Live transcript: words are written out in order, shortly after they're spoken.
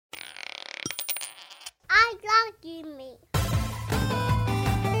I got me.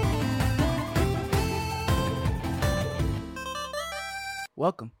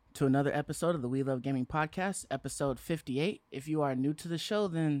 Welcome to another episode of the We Love Gaming Podcast, episode 58. If you are new to the show,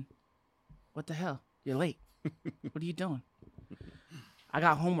 then what the hell? You're late. What are you doing? I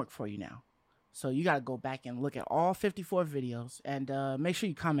got homework for you now. So you got to go back and look at all 54 videos and make sure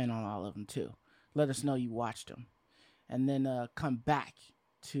you comment on all of them too. Let us know you watched them. And then come back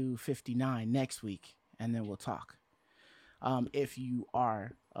to 59 next week and then we'll talk. If you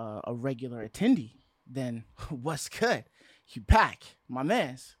are a regular attendee, then what's good? You back, my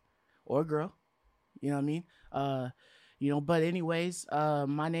mans or girl. You know what I mean? But anyways,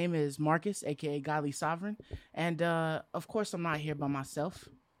 my name is Marcus, aka Godly Sovereign. And of course I'm not here by myself.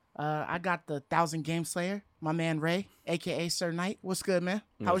 I got the 1,000 Game Slayer, my man Ray, aka Sir Knight. What's good, man?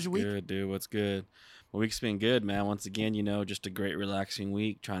 How was your week? Good, dude. What's good? My week's been good, man. Once again, just a great relaxing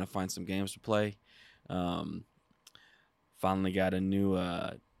week, trying to find some games to play. Finally got a new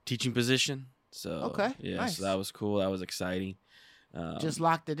teaching position. So okay, yeah, nice. So that was cool. That was exciting. Just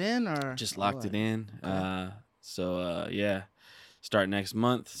locked it in, or just locked it in. Okay. Yeah, start next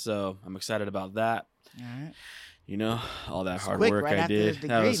month. So I'm excited about that. All right. All that It's hard quick, work right I after did. the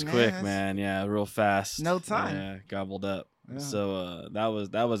That degree, was man. quick, That's- man. Yeah, real fast. No time. Yeah, gobbled up. Yeah. So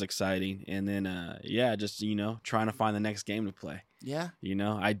that was exciting. And then just trying to find the next game to play. Yeah.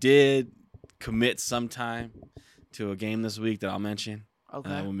 I did commit some time to a game this week that I'll mention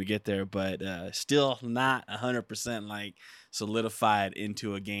Okay. when we get there, but still not 100% like solidified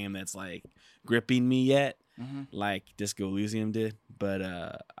into a game that's like gripping me yet, like Disco Elysium did. But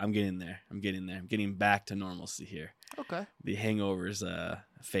I'm getting there. I'm getting back to normalcy here. Okay. The hangover's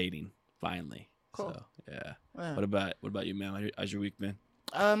fading finally. Cool. So yeah. Yeah. What about you, man? How's your week been?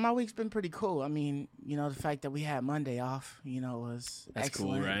 My week's been pretty cool. I mean, the fact that we had Monday off, was That's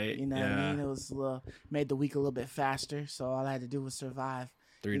cool, excellent. right? You know what I Yeah. mean? It was made the week a little bit faster, so all I had to do was survive.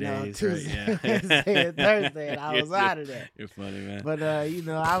 3 you days, Tuesday, right? Yeah. Wednesday, and Thursday, and I was out of there. You're funny, man. But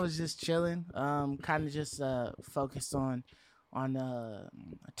I was just chilling. Kind of just focused on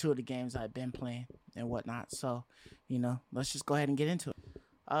 2 of the games I've been playing and whatnot. So, let's just go ahead and get into it.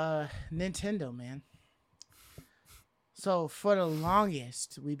 Nintendo, man. So for the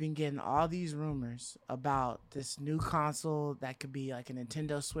longest, we've been getting all these rumors about this new console that could be like a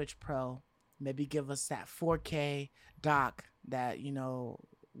Nintendo Switch Pro. Maybe give us that 4K dock that,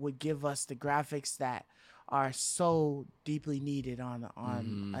 would give us the graphics that are so deeply needed on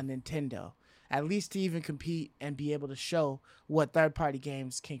a Nintendo. At least to even compete and be able to show what third-party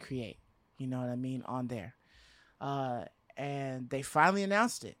games can create. You know what I mean? On there. And they finally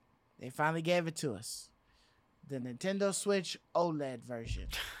announced it. They finally gave it to us. The Nintendo Switch OLED version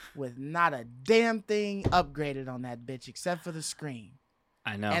with not a damn thing upgraded on that bitch except for the screen.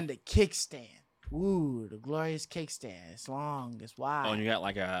 I know. And the kickstand. Ooh, the glorious kickstand. It's long, it's wide. Oh, and you got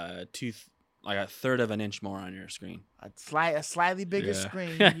like a third of an inch more on your screen. A slightly bigger Yeah.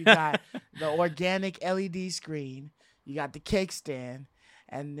 screen. You got the organic LED screen. You got the kickstand.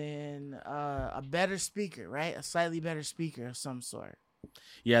 And then a better speaker, right? A slightly better speaker of some sort.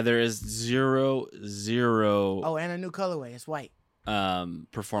 Yeah, there is zero Oh, and a new colorway. It's white.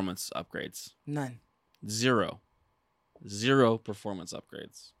 performance upgrades. None. Zero performance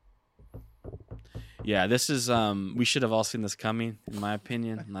upgrades. Yeah, this is we should have all seen this coming, in my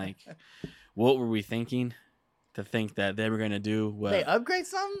opinion. Like, what were we thinking to think that they were gonna do what They upgrade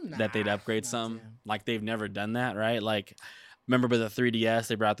something? that they'd upgrade not some? them. Like, they've never done that, right? Like, remember with the 3DS,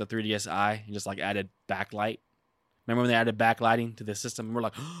 they brought the 3DSi and just like added backlight. Remember when they added backlighting to the system? And we're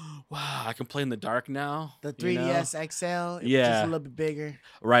like, oh, wow, I can play in the dark now. The you know? 3DS XL, it was Yeah. just a little bit bigger.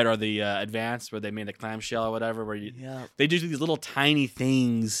 Right, or the Advanced, where they made the clamshell or whatever, where you Yeah. they do these little tiny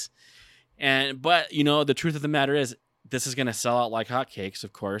things. But the truth of the matter is, this is going to sell out like hotcakes,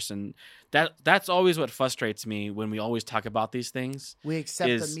 of course. And that's always what frustrates me when we always talk about these things, We accept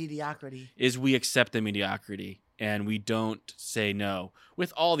Is- the mediocrity. is we accept the mediocrity and we don't say no.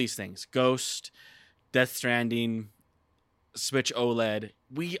 With all these things, Ghost, Death Stranding, Switch OLED,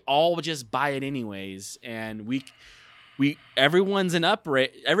 we all just buy it anyways. And everyone's an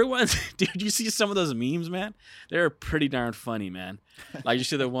upright. Everyone's, dude, you see some of those memes, man? They're pretty darn funny, man. Like, you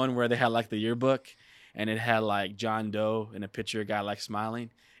see the one where they had like the yearbook and it had like John Doe and a picture of a guy like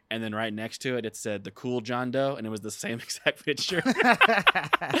smiling. And then right next to it, it said the cool John Doe. And it was the same exact picture.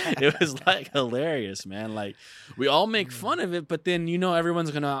 It was like hilarious, man. Like, we all make fun of it, but then,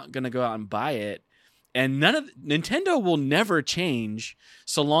 everyone's gonna go out and buy it. And Nintendo will never change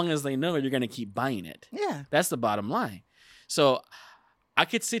so long as they know you're gonna keep buying it. Yeah. That's the bottom line. So I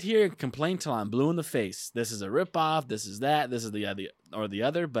could sit here and complain till I'm blue in the face. This is a ripoff. This is that. This is the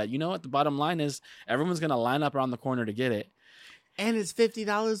other. But you know what? The bottom line is everyone's gonna line up around the corner to get it, And it's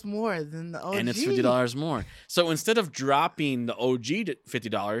 $50 more than the OG. and it's $50 more. So instead of dropping the OG to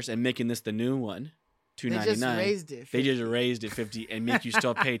 $50 and making this the new one, $299, They just raised it. they just raised it $50 and make you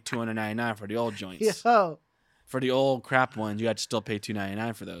still pay $299 for the old joints. Yo, For the old crap ones, you had to still pay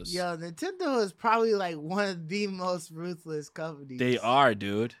 $299 for those. yo, Nintendo is probably like one of the most ruthless companies. They are,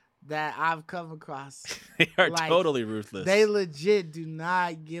 dude. that I've come across. They are Like, totally ruthless. They legit do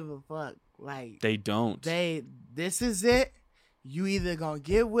not give a fuck. Like They don't. this is it. You either gonna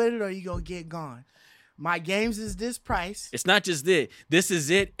get with it or you gonna get gone. My games is this price. It's not just it. This is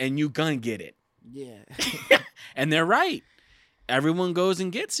it, and you gonna get it. Yeah. And they're right. Everyone goes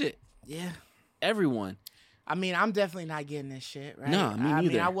and gets it. Yeah. Everyone. I mean, I'm definitely not getting this shit, right? No, me I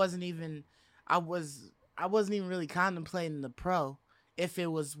mean, neither. I wasn't even really contemplating the Pro if it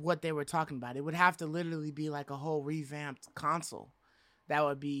was what they were talking about. It would have to literally be like a whole revamped console that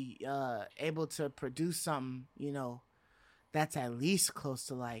would be able to produce something, that's at least close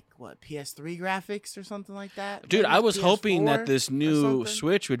to like what PS3 graphics or something like that. Dude, Maybe I was hoping that PS4 this or new something.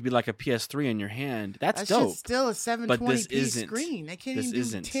 Switch would be like a PS3 in your hand. That's That dope. shit's still a 720p isn't. screen. They can't This even do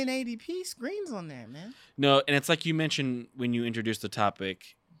isn't. 1080p screens on there, man. No, and it's like you mentioned when you introduced the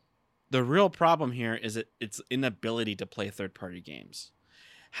topic. The real problem here is its inability to play third-party games.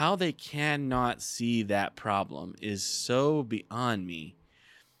 How they cannot see that problem is so beyond me.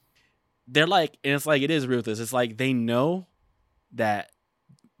 They're like, and it's like it is ruthless. It's like they know that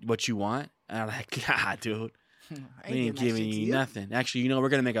what you want, and I'm like, nah, dude, I we ain't giving that giving shit to you nothing. Actually, we're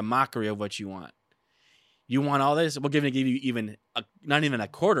gonna make a mockery of what you want. You want all this? We're gonna give you even not even a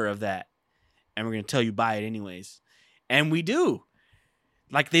quarter of that, and we're gonna tell you buy it anyways, and we do.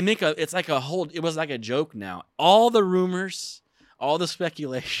 Like they make it was like a joke now. All the rumors, all the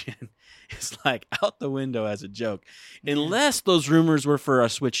speculation is like out the window as a joke, unless those rumors were for a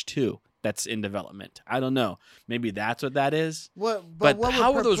Switch 2 that's in development. I don't know. Maybe that's what that is. But But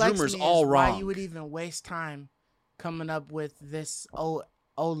how are those rumors all Why wrong? you would even waste time coming up with this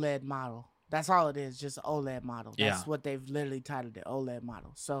OLED model? That's all it is, just OLED model. That's Yeah. what they've literally titled it, OLED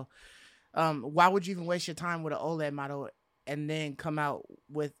model. So, why would you even waste your time with an OLED model and then come out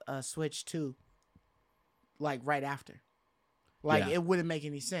with a Switch 2 like right after? Like Yeah. it wouldn't make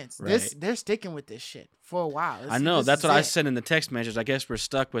any sense. Right. They're sticking with this shit for a while. I know. That's what I said said in the text message. I guess we're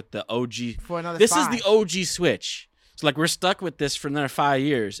stuck with the OG. for another. This 5. is the OG Switch. So like we're stuck with this for another 5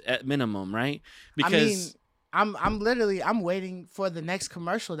 years at minimum, right? Because I'm literally waiting for the next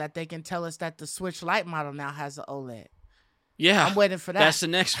commercial that they can tell us that the Switch Lite model now has an OLED. yeah, I'm waiting for that. that's the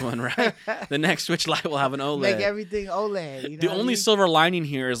next one, right? The next Switch Lite will have an OLED. Make everything OLED. You know The what I only mean? silver lining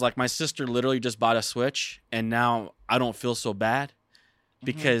here is like my sister literally just bought a Switch, and now I don't feel so bad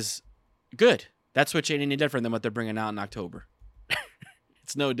because good. That Switch ain't any different than what they're bringing out in October.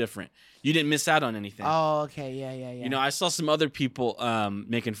 It's no different. You didn't miss out on anything. Oh, okay, yeah. You know, I saw some other people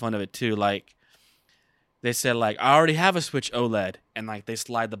making fun of it too. Like they said, like I already have a Switch OLED, and like they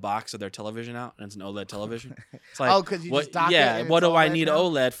slide the box of their television out, and it's an OLED television. It's like, Oh, 'cause you what, just dock it yeah. and What it's do I OLED need now?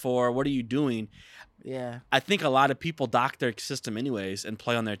 OLED for? What are you doing? Yeah. I think a lot of people dock their system anyways and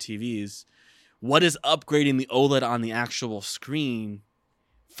play on their TVs. What is upgrading the OLED on the actual screen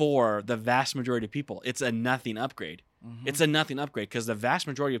for the vast majority of people? It's a nothing upgrade. Mhm. It's a nothing upgrade because the vast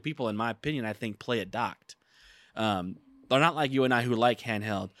majority of people, in my opinion, I think play it docked. They're not like you and I who like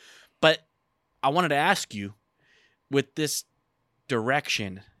handheld. But I wanted to ask you, with this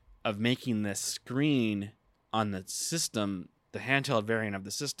direction of making the screen on the system, the handheld variant of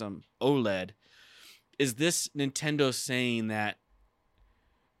the system, OLED, is this Nintendo saying that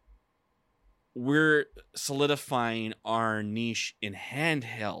we're solidifying our niche in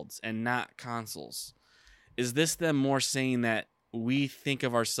handhelds and not consoles? Is this them more saying that we think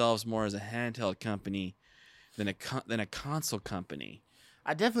of ourselves more as a handheld company than a console company?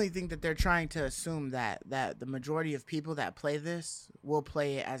 I definitely think that they're trying to assume that the majority of people that play this will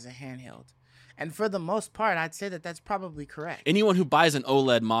play it as a handheld. And for the most part, I'd say that that's probably correct. Anyone who buys an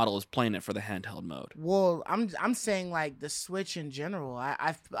OLED model is playing it for the handheld mode. Well, I'm saying like the Switch in general.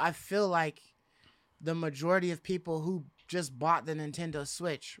 I feel like the majority of people who just bought the Nintendo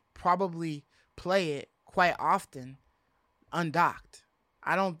Switch probably play it quite often undocked.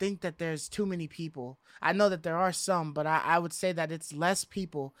 I don't think that there's too many people. I know that there are some, but I would say that it's less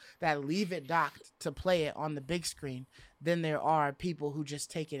people that leave it docked to play it on the big screen than there are people who just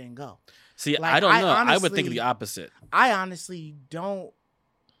take it and go. See, Like, I don't know. I would honestly- think the opposite. I honestly don't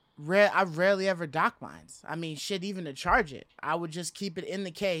I rarely ever dock mines. I mean, shit, even to charge it, I would just keep it in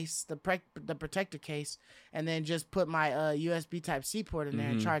the case, the protector case, and then just put my USB Type-C port in there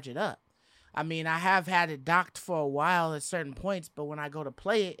and charge it up. I mean, I have had it docked for a while at certain points, but when I go to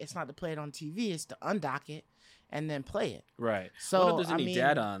play it, it's not to play it on TV, it's to undock it and then play it. Right. So, I wonder if there's any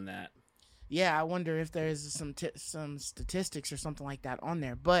data on that. Yeah, I wonder if there's some statistics or something like that on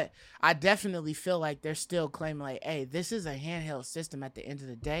there. But I definitely feel like they're still claiming like, hey, this is a handheld system at the end of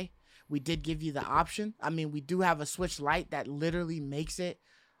the day. We did give you the option. I mean, we do have a Switch Lite that literally makes it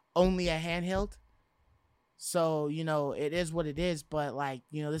only a handheld. So, you know, it is what it is. But, like,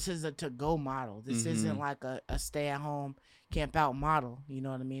 you know, this is a to-go model. This isn't like a stay-at-home, camp-out model. You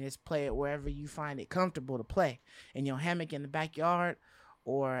know what I mean? It's play it wherever you find it comfortable to play. In your hammock in the backyard,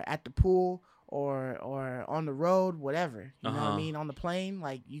 or at the pool, or on the road, whatever. You know what I mean? On the plane,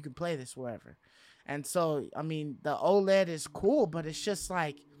 like, you can play this wherever. And so, I mean, the OLED is cool, but it's just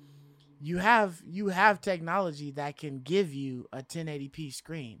like you have technology that can give you a 1080p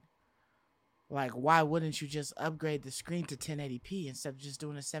screen. Like, why wouldn't you just upgrade the screen to 1080p instead of just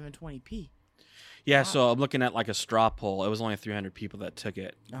doing a 720p? Yeah, Wow. so I'm looking at like a straw poll. It was only 300 people that took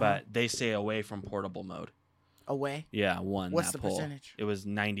it, but they say away from portable mode. Away? Yeah, won. What's that the poll. percentage? It was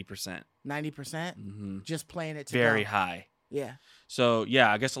 90%. 90%? Just playing it to Very go. high. Yeah. So,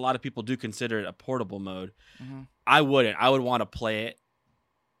 yeah, I guess a lot of people do consider it a portable mode. I wouldn't. I would want to play it,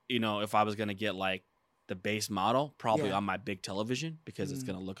 you know, if I was going to get like the base model, probably on my big television because it's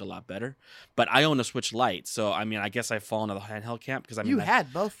going to look a lot better. But I own a Switch Lite, so I mean, I guess I fall into the handheld camp because I mean, you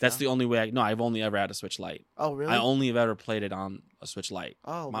had both. That's though. the only way. I've only ever had a Switch Lite. Oh, really? I only have ever played it on a Switch Lite.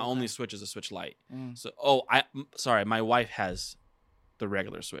 Oh, my okay. only Switch is a Switch Lite. So, sorry, my wife has the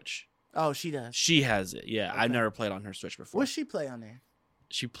regular Switch. Oh, she does. She has it. Yeah, Okay. I've never played on her Switch before. What she play on there?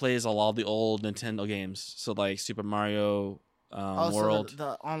 She plays all the old Nintendo games, so like Super Mario World, So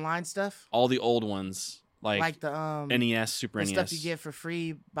the online stuff, all the old ones. Like the NES, Super the NES. stuff you get for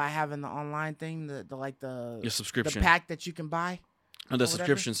free by having the online thing, Your subscription. the pack that you can buy. Oh, the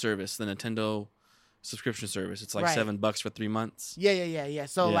subscription service, the Nintendo subscription service. It's like $7 for 3 months. Yeah.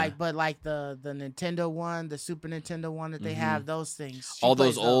 So like the Nintendo one, the Super Nintendo one that they have, those things. All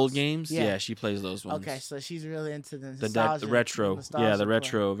those old games. Yeah. She plays those ones. Okay, so she's really into the the retro. Yeah, the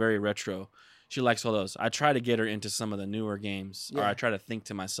retro, play. very retro. She likes all those. I try to get her into some of the newer games, or I try to think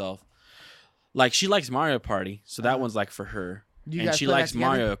to myself. Like, she likes Mario Party, so that one's like for her. And she likes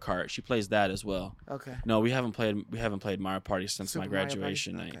Mario Kart. She plays that as well. Okay. No, we haven't played Mario Party since my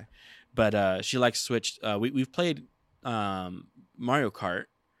graduation night. Okay. But she likes Switch. We've played Mario Kart.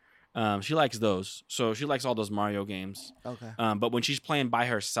 She likes those. So she likes all those Mario games. Okay. But when she's playing by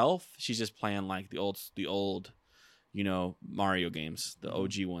herself, she's just playing like the old, you know, Mario games, the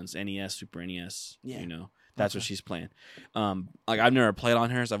OG ones, NES, Super NES. Yeah. You know. That's what she's playing. Like, I've never played on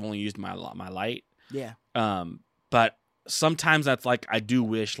hers. I've only used my Lite. Yeah. But sometimes that's like, I do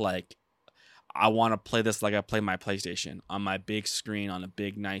wish like I want to play this like I play my PlayStation on my big screen, on a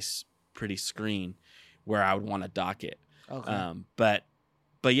big, nice, pretty screen where I would want to dock it. Okay. But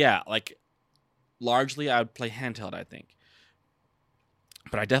yeah, like largely I would play handheld, I think.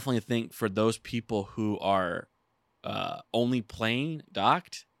 But I definitely think for those people who are only playing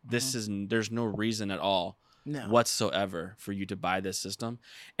docked, there's no reason at all whatsoever for you to buy this system,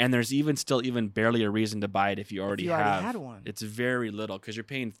 and there's even barely a reason to buy it if you already had one. It's very little because you're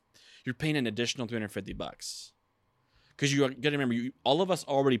paying an additional $250 because you got to remember, all of us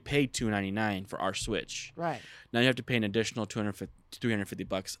already paid $299 for our Switch. Right. Now you have to pay an additional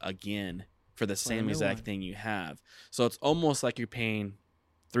 $350 again for the same exact thing you have. So it's almost like you're paying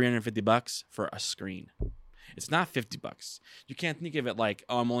 $350 for a screen. It's not $50. You can't think of it like,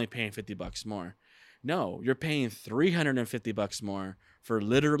 oh, I'm only paying $50 more. No, you're paying $350 more for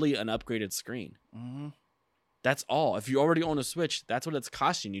literally an upgraded screen. That's all. If you already own a Switch, that's what it's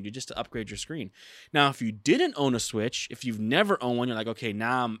costing you just to upgrade your screen. Now, if you didn't own a Switch, if you've never owned one, you're like, okay,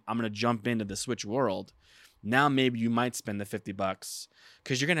 now I'm going to jump into the Switch world. Now maybe you might spend the $50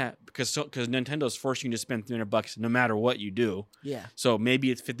 because Nintendo's forcing you to spend $300 no matter what you do. Yeah. So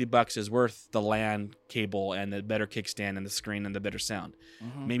maybe it's $50 is worth the LAN cable and the better kickstand and the screen and the better sound.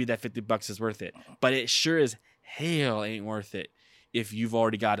 Maybe that $50 is worth it, but it sure as hell ain't worth it if you've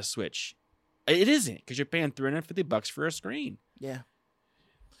already got a Switch. It isn't, because you're paying $350 for a screen. Yeah.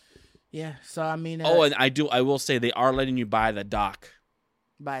 Yeah. So I mean. And I will say they are letting you buy the dock.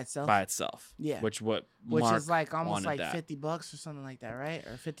 By itself. Yeah. Which Mark is like almost like that. $50 or something like that, right?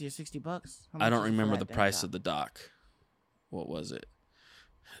 Or $50 or $60. I don't remember the price of the dock. What was it?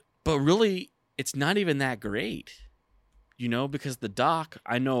 But really, it's not even that great. You know, because the dock,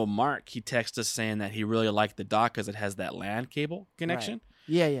 I know Mark, he texted us saying that he really liked the dock because it has that LAN cable connection.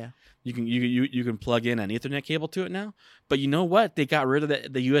 Yeah. You can plug in an Ethernet cable to it now. But you know what? They got rid of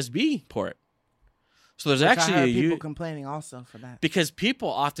the USB port. So there's Which actually I heard people complaining also for that. because people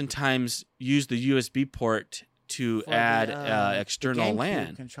oftentimes use the USB port to For add the external GameCube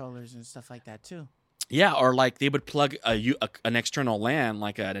LAN. controllers and stuff like that too. Yeah, or like they would plug an external LAN,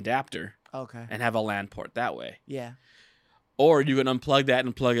 like an adapter, Okay. and have a LAN port that way. Yeah. Or you can unplug that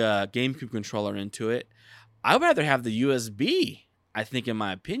and plug a GameCube controller into it. I would rather have the USB, I think, in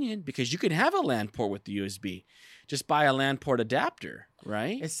my opinion, because you can have a LAN port with the USB. Just buy a LAN port adapter,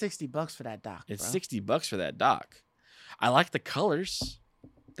 right? It's $60 for that dock. It's bro. $60 for that dock. I like the colors.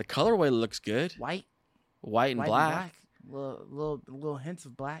 The colorway looks good. White White and black. Little hints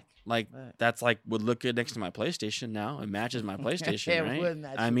of black. Like But- that's like would look good next to my PlayStation now. It matches my PlayStation, It right? would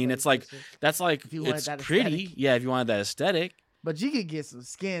match I your mean, it's like PlayStation. that's like If you wanted it's that pretty. aesthetic. Yeah, if you wanted that aesthetic. But you could get some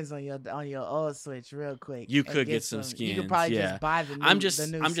skins on your old Switch real quick. You and could get some You skins, could probably yeah. just buy the new. I'm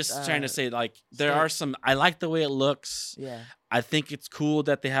just trying to say like there are some. I like the way it looks. Yeah. I think it's cool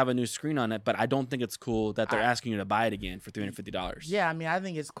that they have a new screen on it, but I don't think it's cool that they're I- asking you to buy it again for $350. Yeah, I mean, I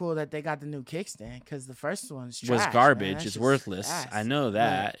think it's cool that they got the new kickstand because the first one's was trash, man. garbage. That's It's just worthless. ass. I know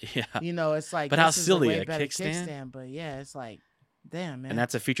that. Yeah, You know, it's like. But how this is a silly, way a better kickstand? But yeah, it's like, damn, man. and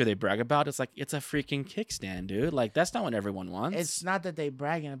that's a feature they brag about. It's like it's a freaking kickstand, dude. Like that's not what everyone wants. It's not that they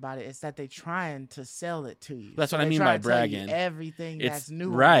bragging about it; it's that they trying to sell it to you. That's what I they mean trying by to tell you bragging. everything It's- that's new,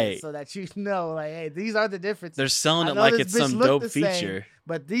 on it, right. so that you know, like, hey, these are the differences. They're selling I it know like this it's bitch some look dope the same, feature.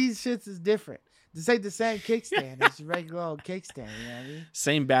 But these shits is different. This ain't the same kickstand. It's a regular old kickstand. You know what I mean?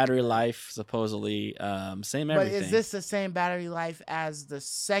 Same battery life, supposedly. Same But everything. is this the same battery life as the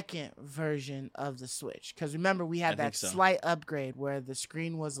second version of the Switch? Because remember, we had I that think so. slight upgrade where the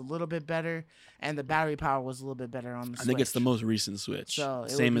screen was a little bit better and the battery power was a little bit better on the Switch. I think it's the most recent Switch. So it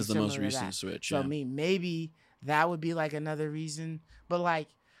would Same be as the most similar to recent that. Switch. So yeah. I mean, maybe that would be like another reason. But like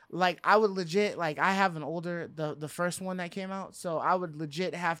I would legit like I have an older the first one that came out, so I would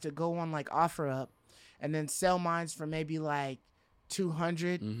legit have to go on like OfferUp and then sell mines for maybe like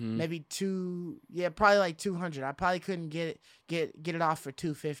 200, Mhm. maybe probably like 200. I probably couldn't get it off for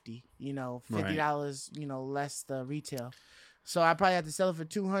 250. You know, $50. You know, less the retail. So I probably have to sell it for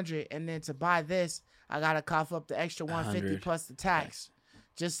 200, and then to buy this, I gotta cough up the extra 150 100. plus the tax,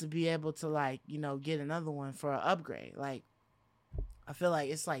 just to be able to like get another one for an upgrade. Like, I feel like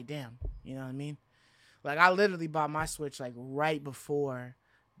it's like damn, you know what I mean? Like I literally bought my Switch like right before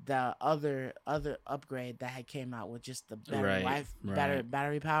the other upgrade that had came out with just the better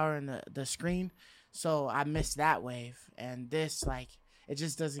battery power and the screen. So I missed that wave, and this like it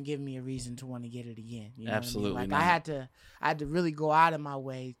just doesn't give me a reason to want to get it again. You know Absolutely what I mean? not. Like I had to really go out of my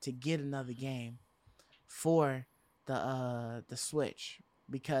way to get another game for the Switch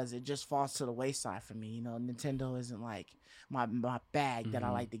because it just falls to the wayside for me. You know, Nintendo isn't like my bag that I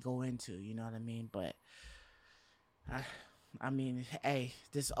Mhm. like to go into. You know what I mean? But I mean, hey,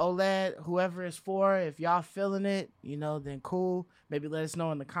 this OLED, whoever it's for, if y'all feeling it, you know, then cool. Maybe let us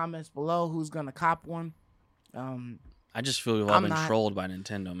know in the comments below who's gonna cop one. I just feel we've all I'm been not- trolled by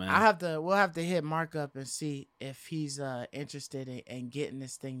Nintendo, man. We'll have to hit Mark up and see if he's interested in getting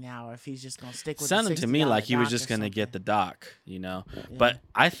this thing now, or if he's just gonna stick with. Sounded the to me like he was dock just or gonna get the something. dock, you know. Yeah. But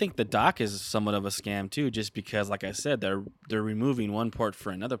I think the dock is somewhat of a scam too, just because, like I said, they're removing one port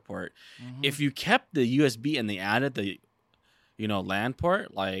for another port. Mhm. If you kept the USB and they added the LAN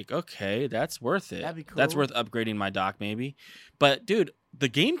port, like, okay, that's worth it. That'd be That's cool. worth upgrading my dock maybe. But dude, the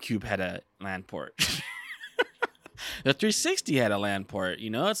GameCube had a LAN port. The 360 had a LAN port.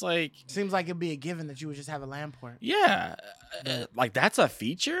 You know, it's like, Seems like it'd be a given that you would just have a LAN port. yeah, But- like that's a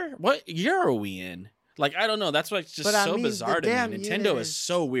feature. What year are we in? Like, I don't know. That's what's just But I so mean, the bizarre to damn me. unit Nintendo is is-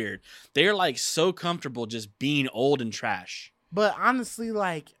 so weird. They're like so comfortable just being old and trash. But honestly,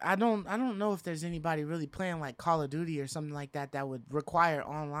 like I don't know if there's anybody really playing like Call of Duty or something like that would require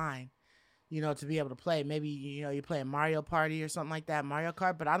online, you know, to be able to play. Maybe you're playing Mario Party or something like that, Mario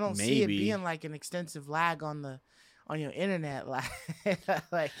Kart. But I don't see it Maybe. being like an extensive lag on your internet,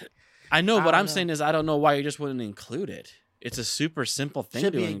 like I know, I but don't I'm know. saying is I don't know why you just wouldn't include it. It's a super simple thing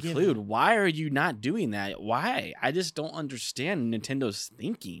Should to be a include. given. Why are you not doing that? Why? I just don't understand Nintendo's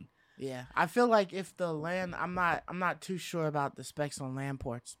thinking. Yeah, I feel like if the LAN, I'm not too sure about the specs on LAN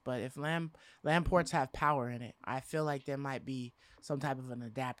ports, but if LAN ports have power in it, I feel like there might be some type of an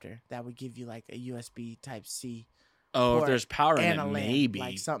adapter that would give you like a USB Type C Oh, if Port there's power in and it, a LAN, maybe.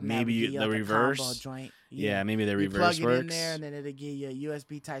 like something that Maybe would give you the like a combo reverse. joint. Yeah, maybe the you reverse plug works. it in there and then it'll give you a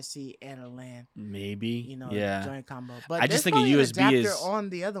USB Type C and a LAN. Maybe. You know, Yeah. joint combo. But I just there's think a probably an USB adapter is- on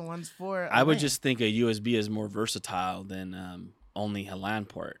the other ones for. I would LAN. just think a USB is more versatile than only a LAN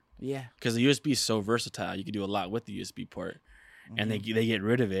port. Yeah. Because the USB is so versatile. You can do a lot with the USB port. and they get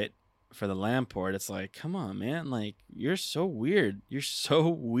rid of it for the LAN port. It's like, come on, man. Like, you're so weird. You're so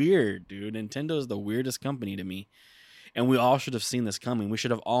weird, dude. Nintendo is the weirdest company to me. And we all should have seen this coming. We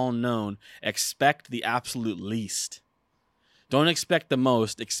should have all known. Expect the absolute least. Don't expect the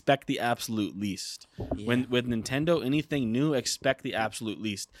most. Expect the absolute least. Yeah. When with Nintendo, anything new, expect the absolute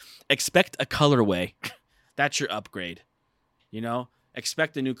least. Expect a colorway. That's your upgrade. You know,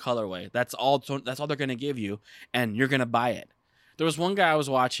 expect a new colorway. That's all they're gonna give you, and you're gonna buy it. There was one guy I was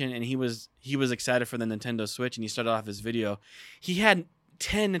watching, and he was excited for the Nintendo Switch, and he started off his video. He had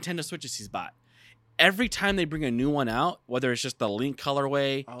 10 Nintendo Switches he's bought. Every time they bring a new one out, whether it's just the Link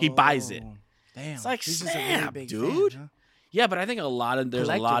colorway, he buys it. Damn, it's like, he's snap, just a really big dude. fan, huh? Yeah, but I think there's a lot of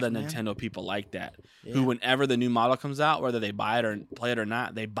Collectors, man. Nintendo people like that Yeah. who, whenever the new model comes out, whether they buy it or play it or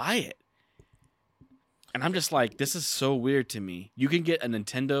not, they buy it. And I'm just like, this is so weird to me. You can get a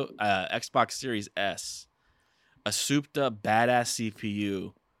Nintendo Xbox Series S, a souped up badass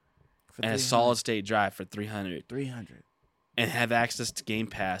CPU, For and a 300. solid state drive for $300, 300. and have access to Game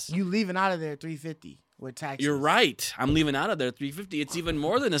Pass. You leaving out of there $350 with taxes. You're right. I'm leaving out of there $350. It's even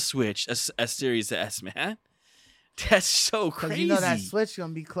more than a Switch, a Series S, man. That's so Because crazy. you know that Switch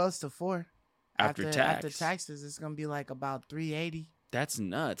gonna be close to $4 After tax. After taxes, it's gonna be like about $380, That's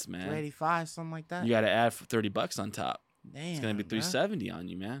nuts, man. $385, something like that. You got to add $30 on top. Damn, It's gonna be bro. $370 on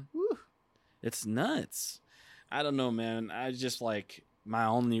you, man. Woo. It's nuts. I don't know, man. I just like, my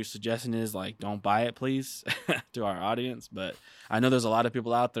only suggestion is like, don't buy it, please, to our audience. But I know there's a lot of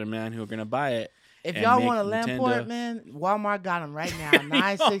people out there, man, who are gonna buy it. If and y'all make want a LAN port, Nintendo- man, Walmart got them right now,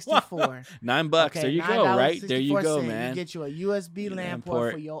 $9.64. $9. Okay, There you go. Right there, you go, $9.64. man. You get you a USB LAN LAN port.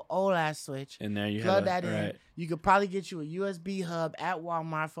 port for your old ass Switch. And there you Plug have that it. in. Right. You could probably get you a USB hub at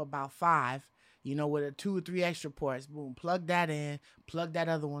Walmart for about $5. You know, with a 2 or 3 extra ports. Boom, plug that in. Plug that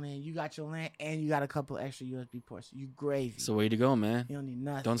other one in. You got your LAN, and you got a couple extra USB ports. You gravy. So way to go, man. You don't need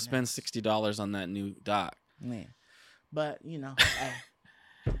nothing. Don't spend else. $60 on that new dock. Man. But, you know,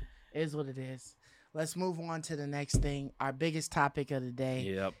 hey, it is what it is. Let's move on to the next thing. Our biggest topic of the day.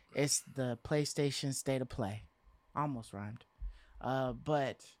 Yep. It's the PlayStation State of Play. Almost rhymed.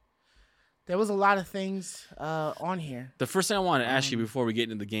 But there was a lot of things on here. The first thing I want to ask you before we get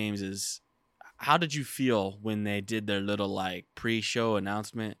into the games is, how did you feel when they did their little like pre-show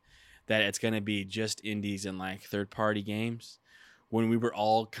announcement that it's going to be just indies and like third-party games? When we were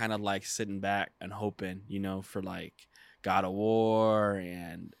all kind of like sitting back and hoping, you know, for like God of War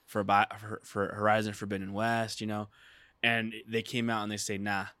and for Horizon Forbidden West, you know, and they came out and they say,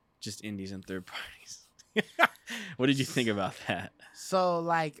 nah, just indies and third parties. What did you think about that? So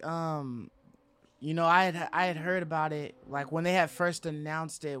like you know, I had heard about it like when they had first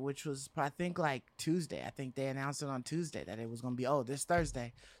announced it, which was I think like Tuesday. I think they announced it on Tuesday that it was gonna be this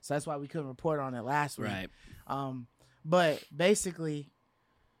Thursday. So that's why we couldn't report on it last week. Right. But basically,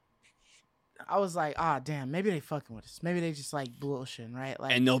 I was like, damn, maybe they fucking with us. Maybe they just like bullshitting, right?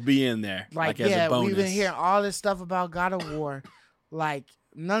 Like, And they'll be in there like as yeah, a bonus. we've been hearing all this stuff about God of War. Like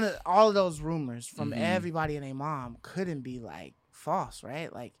all of those rumors from everybody and their mom couldn't be like false,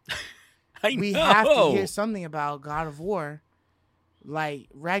 right? Like we have to hear something about God of War, like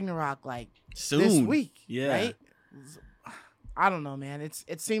Ragnarok, like soon this week, Yeah. right? I don't know, man.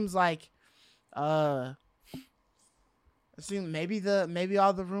 It seems like maybe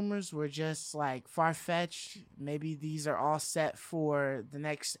all the rumors were just like far-fetched. Maybe these are all set for the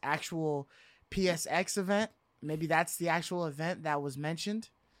next actual PSX event. Maybe that's the actual event that was mentioned,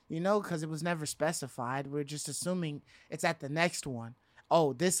 you know, because it was never specified. We're just assuming it's at the next one.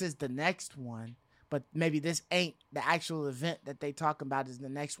 Oh, this is the next one, but maybe this ain't the actual event that they talking about is the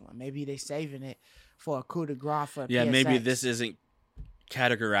next one. Maybe they saving it for a coup de grace for Yeah, PSX. maybe this isn't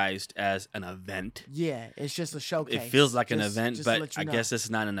categorized as an event. Yeah, it's just a showcase. It feels like an Just event, to but let you I know. guess it's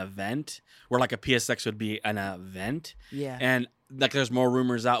not an event. Where like a PSX would be an event. Yeah. And like there's more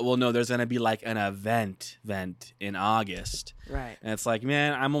rumors out. Well, no, there's gonna be like an event in August. Right. And it's like,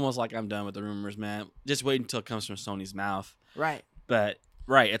 man, I'm almost like I'm done with the rumors, man. Just wait until it comes from Sony's mouth. Right. But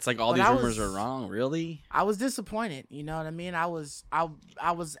right, it's like all But these I rumors was- are wrong. Really? I was disappointed, you know what I mean? I was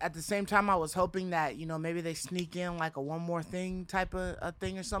at the same time I was hoping that, you know, maybe they sneak in like a one more thing type of a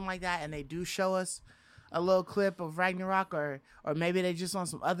thing or something like that and they do show us a little clip of Ragnarok or maybe they just on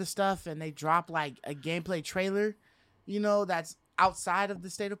some other stuff and they drop like a gameplay trailer, you know, that's outside of the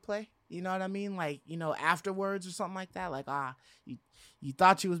State of Play. You know what I mean? Like, you know, afterwards or something like that. Like, you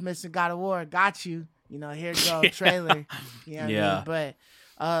thought you was missing God of War, got you. You know, here you go, trailer. You know what I mean?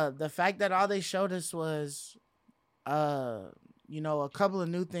 But the fact that all they showed us was, you know, a couple of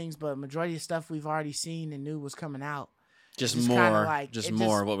new things, but majority of stuff we've already seen and knew was coming out. Just kinda more, like- just it more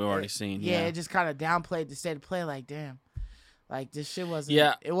just- of what we've already seen. Yeah, it just kind of downplayed the State of Play. Like, damn, Like this shit wasn't.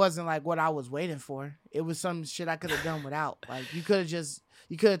 Yeah. It wasn't like what I was waiting for. It was some shit I could have done without. Like you could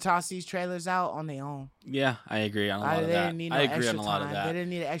have tossed these trailers out on their own. Yeah, I agree on a lot of They that. didn't need no I agree extra on a lot time. of that. They didn't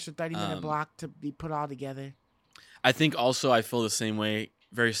need an extra 30-minute block to be put all together. I think also I feel the same way,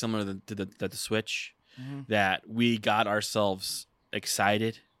 very similar to the Switch, that we got ourselves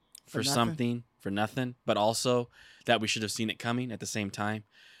excited for something for nothing, but also that we should have seen it coming at the same time.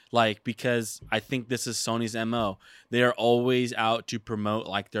 Like, because I think this is Sony's MO. They are always out to promote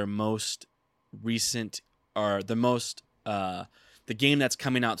like their most recent or the game that's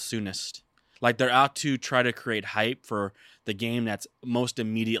coming out soonest. Like they're out to try to create hype for the game that's most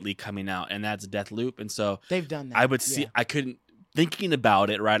immediately coming out, and that's Deathloop. And so they've done that. I would see. I couldn't thinking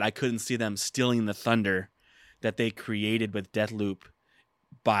about it. Right, I couldn't see them stealing the thunder that they created with Deathloop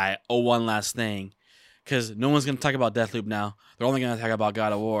by one last thing, because no one's gonna talk about Deathloop now. They're only gonna talk about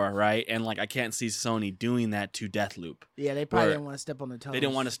God of War, right? And like I can't see Sony doing that to Deathloop. Yeah, they probably didn't want to step on the toes. They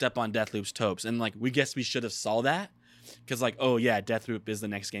didn't want to step on Deathloop's toes, and like we should have saw that. Because, like, oh, yeah, Deathloop is the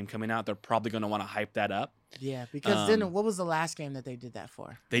next game coming out. They're probably going to want to hype that up. Yeah, because then what was the last game that they did that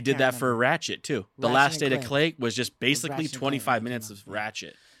for? They did that for Ratchet, too. The Last State of Clank was just basically 25 minutes of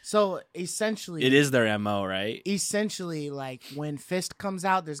Ratchet. So, essentially... It is their MO, right? Essentially, like, when Fist comes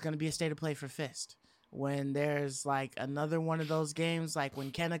out, there's going to be a State of Play for Fist. When there's, like, another one of those games, like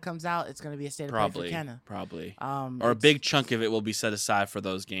when Kenna comes out, it's going to be a State of Play for Kenna. Probably. Or a big chunk of it will be set aside for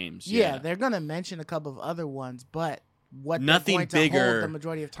those games. Yeah, they're going to mention a couple of other ones, but... nothing bigger, the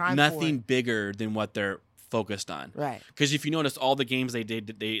majority of time nothing bigger than what they're focused on, right? Because if you notice, all the games they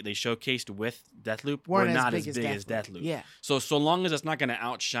showcased with Deathloop were not as big as Deathloop. Yeah. So long as it's not going to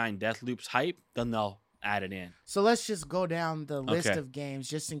outshine Deathloop's hype, then they'll add it in. So let's just go down the list of games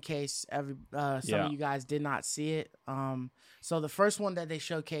just in case some of you guys did not see it. So the first one that they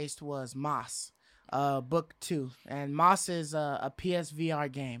showcased was Moss, Book 2, and Moss is a PSVR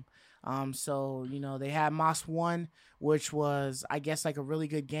game. So, you know, they had Moss 1, which was, I guess, like a really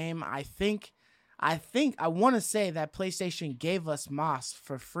good game. I want to say that PlayStation gave us Moss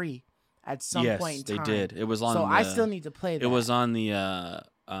for free at some point in time. Yes, they did. It was on. So I still need to play that. It was on the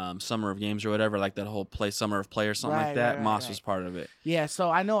Summer of Games or whatever, like that whole Summer of Play or something like that. Moss was part of it. Yeah,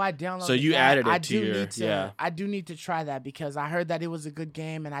 so I know I downloaded. So you added it to your. I do need to try that because I heard that it was a good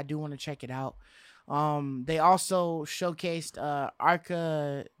game and I do want to check it out. They also showcased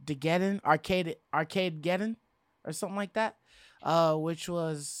Arcadegeddon or something like that, which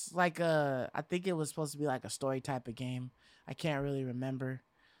was like I think it was supposed to be like a story type of game. I can't really remember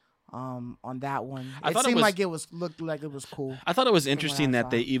on that one. It seemed like it looked like it was cool. I thought it was interesting that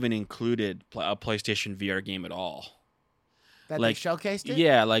they even included a PlayStation VR game at all. That like, they showcased it?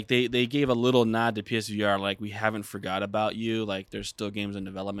 Yeah, like they gave a little nod to PSVR, like we haven't forgot about you. Like there's still games in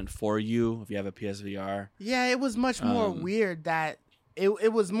development for you if you have a PSVR. Yeah, it was much more weird that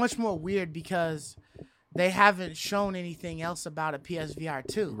it was much more weird because they haven't shown anything else about a PSVR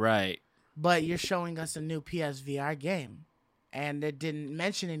 2. Right. But you're showing us a new PSVR game. And it didn't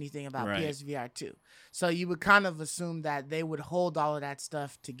mention anything about PSVR 2. So you would kind of assume that they would hold all of that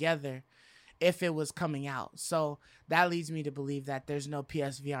stuff together if it was coming out. So that leads me to believe that there's no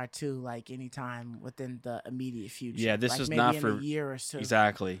PSVR 2 like anytime within the immediate future. Yeah, this like is maybe not in for a year or so.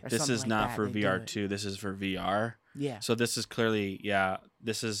 Exactly. This is like not for VR 2. This is for VR. Yeah. So this is clearly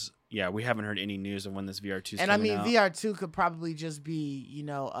we haven't heard any news of when this VR 2 is coming out. And I mean, VR 2 could probably just be, you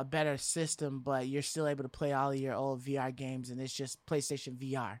know, a better system, but you're still able to play all of your old VR games and it's just PlayStation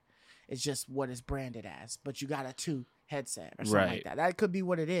VR. It's just what it's branded as, but you got a 2 headset or something like that. That could be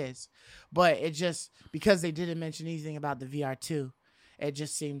what it is, but it just because they didn't mention anything about the VR 2, it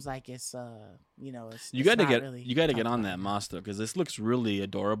just seems like it's you know you got to get on that Moss though because this looks really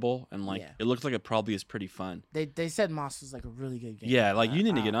adorable and like it looks like it probably is pretty fun. They said Moss was like a really good game. Yeah, like you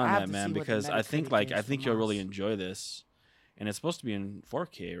need to get on that, man, because I think you'll really enjoy this, and it's supposed to be in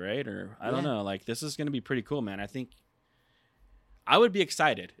 4K, right? Or I don't know, like this is gonna be pretty cool, man. I think I would be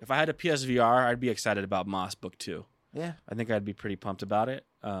excited if I had a PSVR. I'd be excited about Moss Book 2. Yeah, I think I'd be pretty pumped about it.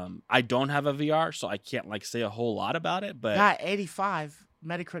 I don't have a VR, so I can't like say a whole lot about it. But got 85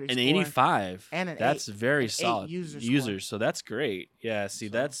 Metacritic, an 85, and that's very solid users. So that's great. Yeah, see,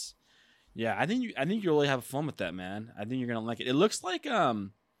 that's I think you really have fun with that, man. I think you're gonna like it. It looks like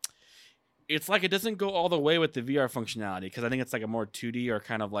it's like it doesn't go all the way with the VR functionality because I think it's like a more 2D or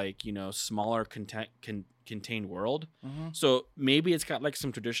kind of like, you know, smaller contained world. Mm-hmm. So maybe it's got like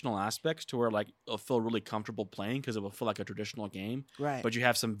some traditional aspects to where like it'll feel really comfortable playing because it will feel like a traditional game. Right. But you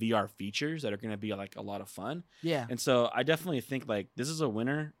have some VR features that are going to be like a lot of fun. Yeah. And so I definitely think like this is a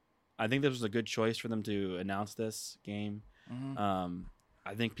winner. I think this was a good choice for them to announce this game. Mm-hmm.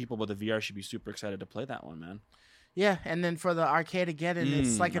 I think people with the VR should be super excited to play that one, man. Yeah, and then for the Arcade-Geddon,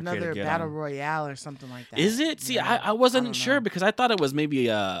 it's like another Arcade-Geddon. battle royale or something like that. Is it? See, You know? I wasn't don't sure know. because I thought it was maybe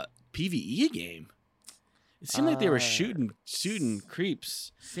a PvE game. It seemed like they were shooting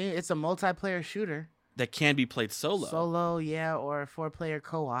creeps See, it's a multiplayer shooter. that can be played solo. Solo, yeah, or 4-player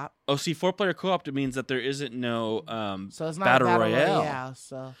co-op. Oh, see, 4-player co-op means that there isn't no So it's not battle a battle royale. royale.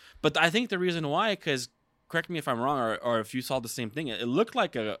 So But I think the reason why, because correct me if I'm wrong, or if you saw the same thing, it looked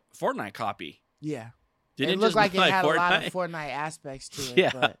like a Fortnite copy. yeah, Didn't it looked just like it look had Fortnite? a lot of Fortnite aspects to it.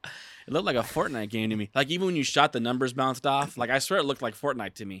 Yeah, But it looked like a Fortnite game to me. Like even when you shot, the numbers bounced off. Like I swear it looked like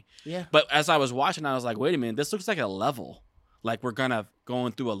Fortnite to me. yeah. But as I was watching, I was like, wait a minute, this looks like a level. Like we're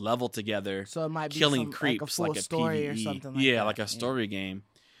going through a level together, So it might be killing some, creeps like a full like a story PvE. or something like yeah, that. like a story game.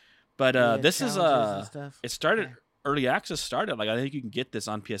 But Yeah, this is challenges and stuff. it started Okay. early access started. Like I think you can get this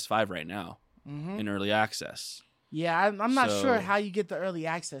on PS5 right now Mhm. in early access. Yeah, I'm not sure So- how you get the early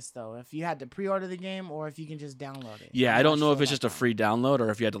access though. If you had to pre-order the game or if you can just download it. Yeah, I'm I don't not know if sure it's just a about that. free download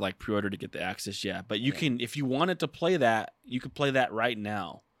or if you had to like pre-order to get the access. Yeah, but you Yeah. can if you wanted to play that, you could play that right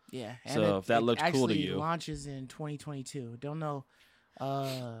now. Yeah. So if that it looks cool to actually you. launches in 2022. Don't know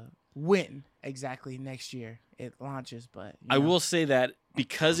when exactly next year it launches, but I will say that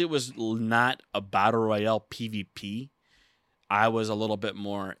because it was not a battle royale PvP, I was a little bit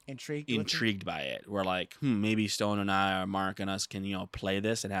more intrigued. with it. intrigued by it. We're like, maybe Stone and I or Mark and us can play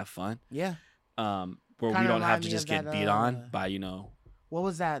this and have fun. Yeah. Where we Kinda don't have remind to me just of get that, beat on by What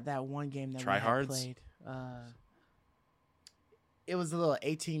was that one game that we had Tryhards? played? It was a little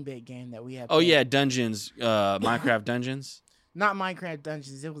 18-bit game that we had. Oh played. yeah, Dungeons, Minecraft Dungeons. Not Minecraft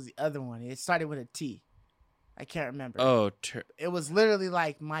Dungeons. It was the other one. It started with a T. I can't remember. Oh, It was literally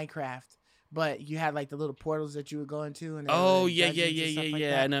like Minecraft, but you had like the little portals that you would go into. And there were oh like yeah, dungeons and stuff like I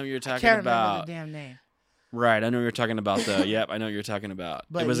that. know what you're I talking can't about. remember the damn name. Right, I know what you're talking about. Yep, I know what you're talking about.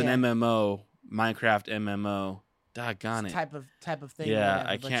 But it was yeah. an MMO, Minecraft MMO. Doggone it. Type of thing. or Yeah, whatever,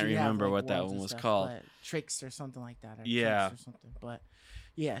 I but can't you'd have, remember like, what that worlds one and was stuff, called. but Tricks or something like that. Or Yeah. Tricks or something. But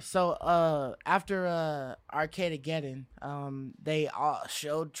yeah, so after Arcade-Geddon, they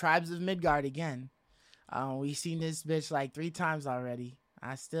showed Tribes of Midgard again. We seen this bitch like 3 times already.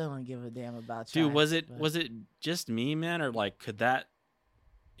 I still don't give a damn about Dude, Tribes, but- was it just me, man, or like could that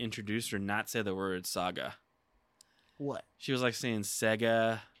introducer not say the word saga? what? She was like saying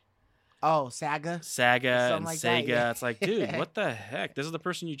Sega, Oh, Saga. Saga, Something and like Sega. that, yeah. It's like, dude, what the heck? This is the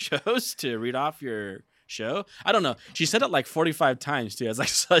person you chose to read off your show? I don't know. She said it like 45 times too. It's like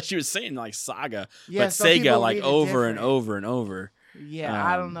so she was saying like Saga, Yeah, but some Sega people like read it over and different. over and over. Yeah,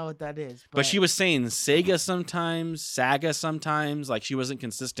 I don't Um, know what that is. But she was saying Sega sometimes, Saga sometimes. Like she wasn't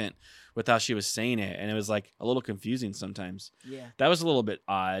consistent with how she was saying it, and it was like a little confusing sometimes. Yeah. That was a little bit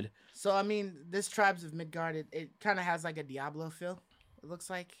odd. So I mean, this Tribes of Midgard, it kind of has like a Diablo feel. It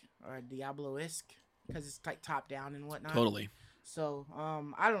looks like, or a Diablo-esque, because it's like top down and whatnot. Totally. So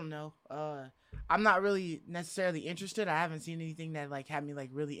I don't know. I'm not really necessarily interested. I haven't seen anything that like had me like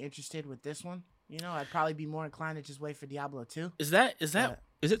really interested with this one. You know, I'd probably be more inclined to just wait for Diablo 2. Is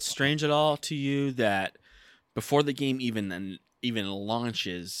it strange at all to you that before the game even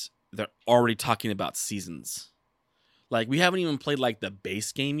launches, they're already talking about seasons? Like we haven't even played like the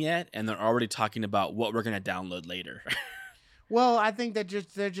base game yet, and they're already talking about what we're gonna download later. Well, I think that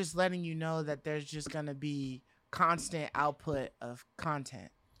they're just letting you know that there's just gonna be constant output of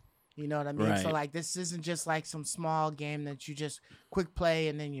content. You know what I mean? So Right. like this isn't just like some small game that you just quick play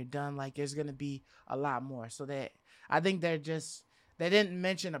and then you're done. Like there's gonna be a lot more. So I think they didn't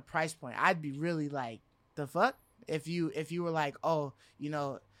mention a price point. I'd be really like, the fuck? If you were like, oh, you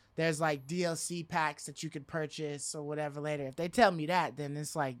know, there's like DLC packs that you could purchase or whatever later. If they tell me that, then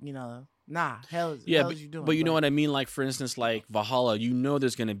it's like, you know, nah, hell Yeah, hell's you doing? but you know what I mean? Like for instance, like Valhalla, you know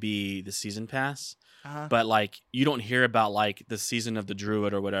there's gonna be the season pass, Uh-huh. but like you don't hear about like the season of the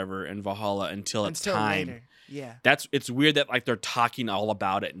Druid or whatever in Valhalla until it's time. Later. Yeah. It's weird that like they're talking all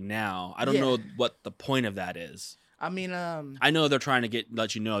about it now. I don't Yeah. know what the point of that is. I mean, I know they're trying to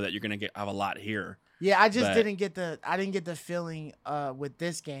let you know that you're gonna have a lot here. yeah, I just but- didn't get the feeling with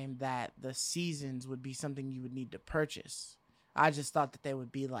this game that the seasons would be something you would need to purchase. I just thought that they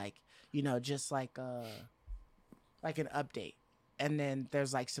would be like, you know, just like an update. And then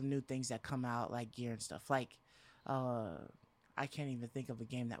there's like some new things that come out, like gear and stuff. Like I can't even think of a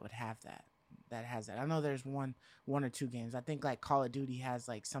game that would have that has that. I know there's one or two games. I think like Call of Duty has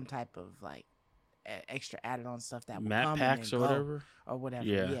like some type of like extra added on stuff that will Map come packs and or then go whatever. or whatever.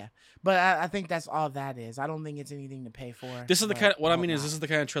 Yeah. Yeah. But I think that's all that is. I don't think it's anything to pay for. This is the but kind. What I hope mean is, not. this is the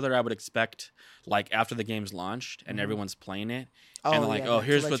kind of trailer I would expect, like after the game's launched and Mhm. everyone's playing it, Oh, and they're like, yeah, oh, to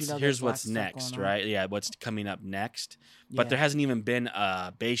here's let what's you know here's there's what's lots of stuff next, going on. right? Yeah, what's coming up next. But Yeah. there hasn't even been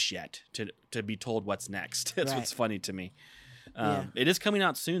a base yet to be told what's next. That's what's Right. funny to me. Yeah. It is coming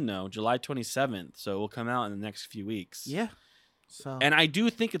out soon though, July 27th, so it will come out in the next few weeks. Yeah. So And I do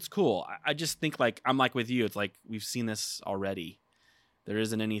think it's cool. I just think like I'm like with you. It's like we've seen this already. There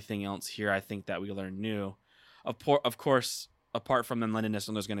isn't anything else here. I think that we learned new. Of course, apart from them letting us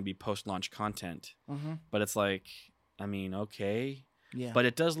know there's going to be post-launch content. mhm. But it's like, I mean, okay, Yeah. but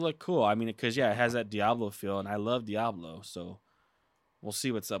it does look cool. I mean, because yeah, it has that Diablo feel, and I love Diablo, so we'll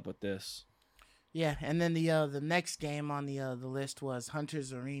see what's up with this. Yeah, and then the next game on the list was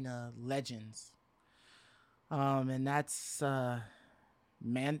Hunter's Arena Legends. And that's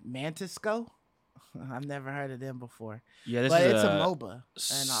Mantisco. I've never heard of them before. Yeah, this But is it's a a MOBA. and a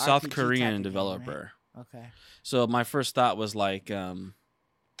South RPG type Korean of game, developer. right? Okay. So my first thought was like,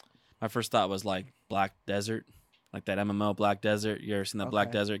 Black Desert, like that MMO Black Desert. You ever seen that Black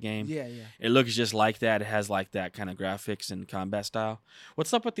Okay. Desert game? Yeah, yeah. It looks just like that. It has like that kind of graphics and combat style.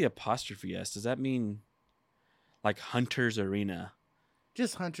 What's up with the apostrophe S? Does that mean like Hunter's Arena?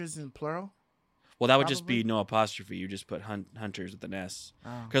 Just hunters in plural. Well, that would just be Probably. no apostrophe. You just put hunters with an S.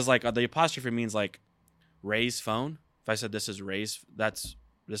 Oh. Because like the apostrophe means like Ray's phone. If I said this is Ray's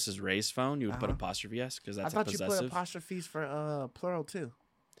phone, you would put Uh-huh. apostrophe S because I that's a thought you put possessive. apostrophes for plural too.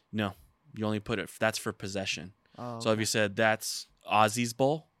 No, you only put it. That's for possession. Oh. So if you said that's Ozzy's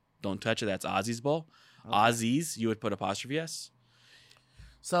bowl, don't touch it. That's Ozzy's bowl. okay. Ozzy's, you would put apostrophe S.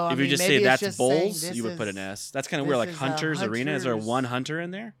 So I If you mean, just maybe say it's that's just saying bowls, this you would put an is- S. That's kind of this weird. Like is, Hunter's Arena. Is there Hunter's- one hunter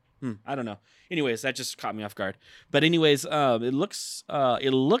in there? I don't know. Anyways, that just caught me off guard. But anyways, it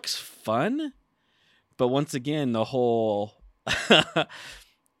looks fun. But once again, the whole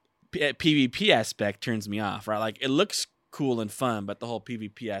PvP aspect turns me off. Right? Like it looks cool and fun, but the whole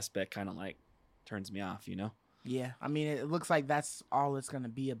PvP aspect kind of like turns me off. You know? Yeah, I mean, it looks like that's all it's gonna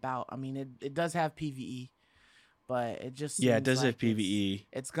be about. I mean, it does have PVE, but it just Yeah, it seems does have like PvE.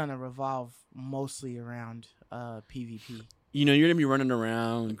 It's gonna revolve mostly around PvP. You know, you're gonna be running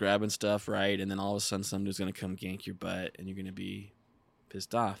around grabbing stuff, right? And then all of a sudden, somebody's gonna come gank your butt, and you're gonna be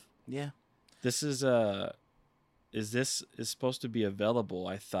pissed off. Yeah. This is this is supposed to be available?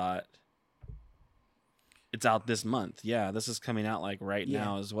 I thought it's out this month. Yeah, this is coming out like right Yeah.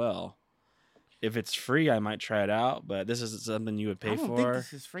 now as well. If it's free, I might try it out. But this is something you would pay I don't for. think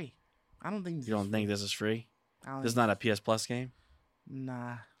this is free. I don't think this You is don't think this is free? I don't This is think- not a PS Plus game.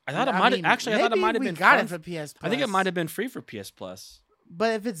 Nah. I thought it might mean, actually. I thought it maybe might have we been. got fun. it for PS Plus. I think it might have been free for PS Plus.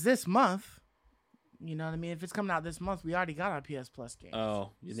 But if it's this month, you know what I mean? If it's coming out this month, we already got our PS Plus game.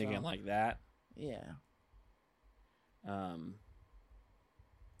 Oh, you're thinking So- like that? Yeah.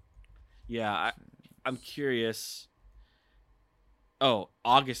 Yeah, I'm curious. Oh,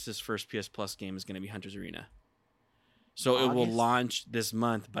 August's first PS Plus game is going to be Hunter's Arena. So it will August? launch this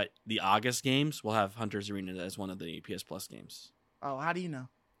month, but the August games will have Hunter's Arena as one of the PS Plus games. Oh, how do you know?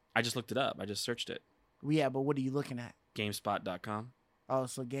 I just looked it up. I just searched it. Well, yeah, but what are you looking at? GameSpot.com. Oh,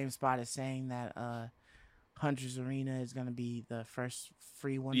 so GameSpot is saying that Hunter's Arena is going to be the first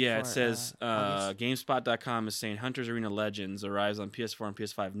free one. Yeah, for, it says August? GameSpot.com is saying Hunter's Arena Legends arrives on PS4 and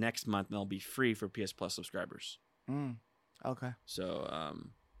PS5 next month, and they'll be free for PS Plus subscribers. Okay. So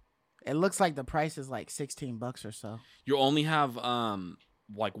It looks like the price is like $16 or so. you only have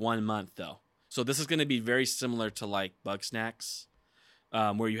like 1 month though. So this is going to be very similar to like Bugsnax,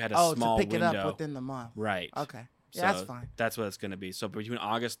 where you had a small to pick window. it up within the month. Right. Okay. So Yeah, that's fine. That's what it's going to be. So between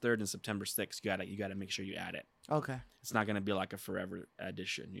August 3rd and September 6th, you got to make sure you add it. Okay. It's not going to be like a forever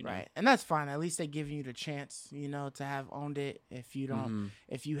edition, you know. Right. And that's fine. At least they're giving you the chance, to have owned it. If you don't, Mhm.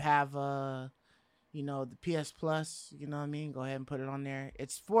 if you have, the PS Plus, you know what I mean? Go ahead and put it on there.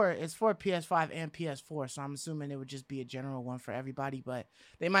 It's for PS5 and PS4. So I'm assuming it would just be a general one for everybody, but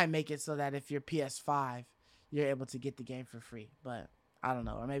they might make it so that if you're PS5, you're able to get the game for free. But I don't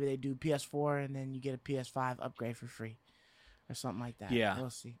know. Or maybe they do PS4 and then you get a PS5 upgrade for free or something like that. Yeah. We'll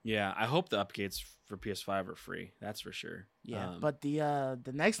see. Yeah, I hope the updates for PS5 are free. That's for sure. Yeah, but the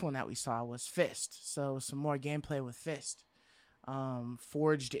next one that we saw was Fist. So some more gameplay with Fist.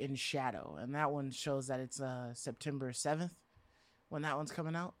 Forged in Shadow, and that one shows that it's September 7th when that one's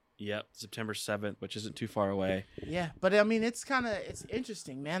coming out. Yep, September 7th, which isn't too far away. Yeah, but I mean it's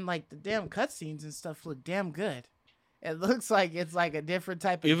interesting, man. Like the damn cutscenes and stuff look damn good. It looks like it's like a different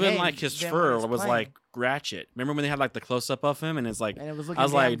type of Even game like his than fur what it's was playing. like Ratchet. Remember when they had like the close up of him and it's like and it was looking I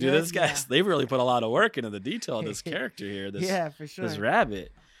was damn like, dude, good? this guy's they really put a lot of work into the detail of this character here. This yeah, for sure. this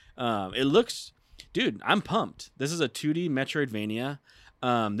rabbit. It looks Dude, I'm pumped. This is a 2D Metroidvania.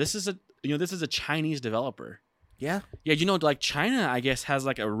 This is a Chinese developer. Yeah. Yeah, you know, like China, I guess, has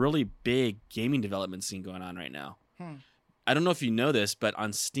like a really big gaming development scene going on right now. I don't know if you know this, but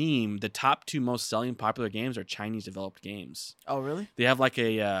on Steam, the top 2 most selling popular games are Chinese developed games. Oh, really? They have like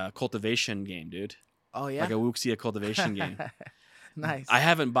a cultivation game, dude. Oh, yeah. Like a Wuxia cultivation game. Nice. I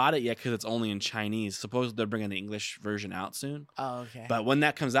haven't bought it yet because it's only in Chinese. Supposedly they're bringing the English version out soon. Oh, okay. But when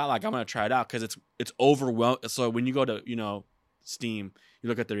that comes out, like I'm gonna try it out because it's overwhelming. So when you go to Steam, you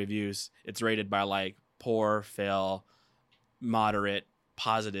look at the reviews. It's rated by like poor, fail, moderate,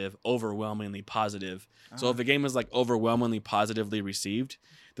 positive, overwhelmingly positive. So if a game is like overwhelmingly positively received,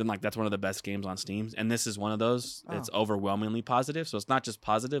 then like that's one of the best games on Steam. And this is one of those. It's overwhelmingly positive. So it's not just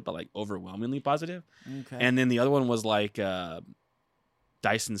positive, but like overwhelmingly positive. Okay. And then the other one was like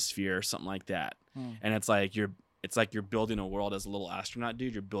Dyson Sphere or something like that. And it's like you're building a world as a little astronaut,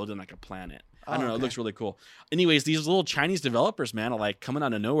 dude. You're building like a planet. I don't know. It looks really cool. Anyways, these little Chinese developers, man, are like coming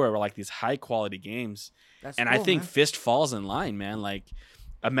out of nowhere with like these high quality games. That's and cool, I think man. Fist falls in line, man. Like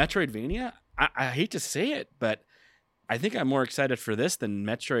a Metroidvania. I hate to say it, but I think I'm more excited for this than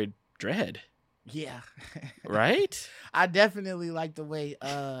Metroid Dread. Yeah. Right? I definitely like the way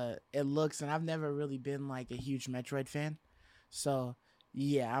it looks, and I've never really been like a huge Metroid fan. So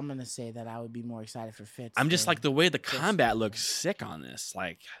yeah, I'm gonna say that I would be more excited for Fits. I'm just than like the way the Fist. combat looks sick on this,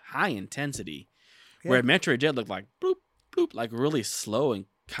 like high intensity. Yeah. Where Metroid Dread looked like boop, boop, like really slow and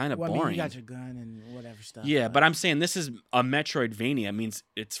kind of Well, I mean, boring. you got your gun and whatever stuff. Yeah, but I'm saying this is a Metroidvania. It means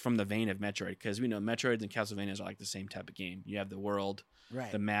it's from the vein of Metroid because we know Metroids and Castlevanias are like the same type of game. You have the world, right.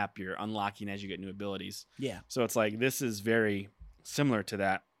 the map, you're unlocking as you get new abilities. Yeah. So it's like this is very similar to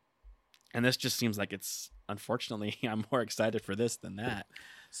that. And this just seems like unfortunately, I'm more excited for this than that.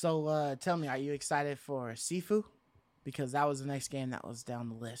 So tell me, are you excited for Sifu? Because that was the next game that was down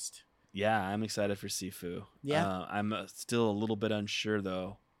the list. Yeah, I'm excited for Sifu. Yeah. I'm still a little bit unsure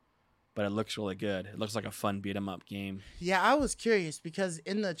though, but it looks really good. It looks like a fun beat 'em up game. Yeah, I was curious because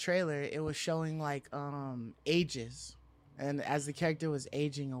in the trailer it was showing like ages, and as the character was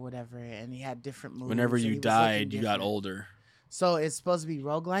aging or whatever, and he had different moves. Whenever and you he was died, looking you got different. older. So it's supposed to be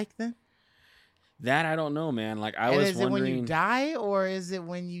roguelike then? That I don't know, man. Like I And was is wondering. it when you die, or is it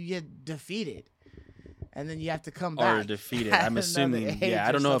when you get defeated, and then you have to come back? Or defeated. at I'm another assuming. age Yeah, I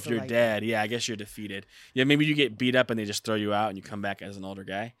or don't know if something you're like dead. Yeah, I guess you're defeated. Yeah, maybe you get beat up and they just throw you out and you come back as an older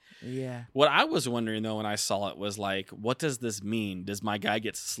guy. that. Yeah. What I was wondering though when I saw it was like, what does this mean? Does my guy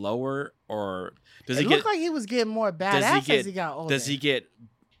get slower or does It he looked get? like he was getting more badass as he got older. Does he get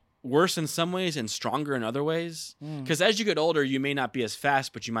worse in some ways and stronger in other ways? Mm. Because as you get older, you may not be as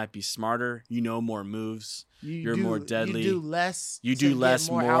fast, but you might be smarter. You know more moves. You're more deadly. You do less. You to do get less,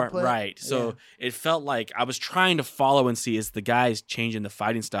 more output. right. So it felt like I was trying to follow and see is the guy's changing the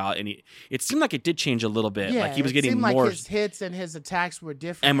fighting style, and it seemed like it did change a little bit. Yeah, like he was it getting seemed more like his hits and his attacks were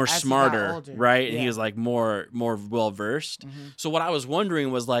different and more as he got smarter, older. right? And Yeah. he was like more well versed. Mhm. So what I was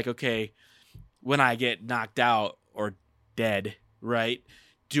wondering was like, okay, when I get knocked out or dead, right?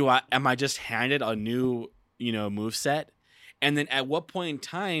 Am I just handed a new move set? And then at what point in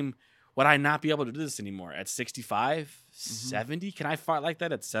time would I not be able to do this anymore? At 65, 70? Can I fight like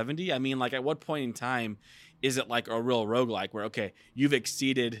that at 70? I mean, like at what point in time is it like a real roguelike where, okay, you've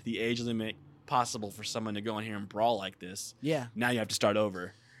exceeded the age limit possible for someone to go in here and brawl like this. Yeah. Now you have to start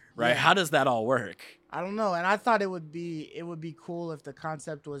over, right? Yeah. How does that all work? I don't know, and I thought it would be cool if the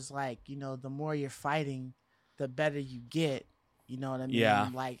concept was like, the more you're fighting, the better you get. You know what I mean? Yeah.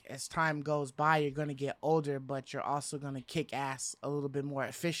 Like as time goes by, you're gonna get older, but you're also gonna kick ass a little bit more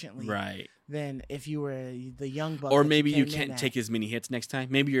efficiently Right. than if you were the young buck. Or that maybe you came in can't at. take as many hits next time.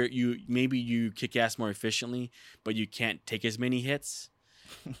 Maybe you kick ass more efficiently, but you can't take as many hits.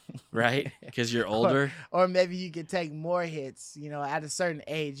 Right? Because you're older. Or maybe you could take more hits. At a certain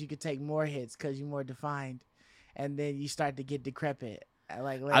age, you could take more hits because you're more defined, and then you start to get decrepit.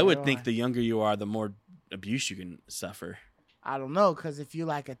 Like I would later think on. the younger you are, the more abuse you can suffer. I don't know, because if you're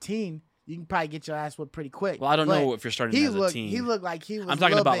like a teen, you can probably get your ass whipped pretty quick. Well, I don't But know if you're starting He as a looked. teen. He looked like he was. I'm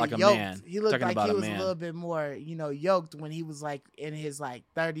talking a little about bit like a yoked. man. He looked Talking like about he a was man. a little bit more, yoked when he was like in his like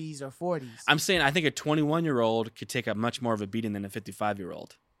 30s or 40s. I'm saying I think a 21-year-old could take a much more of a beating than a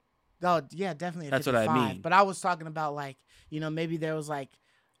 55-year-old. Oh yeah, definitely. That's what I 55. mean. But I was talking about like maybe there was like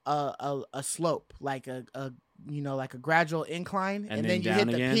a slope, like a like a gradual incline, And and then then you down hit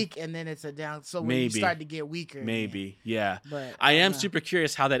the again? peak, and then it's a down. So when you Maybe. start to get weaker, again. Maybe, yeah. But I am don't know. super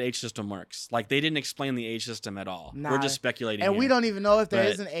curious how that age system works. Like, they didn't explain the age system at all. We're Nah, just speculating and we here. don't even know if there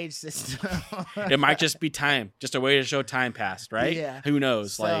But is an age system. It might just be time, just a way to show time passed, right? Yeah. Who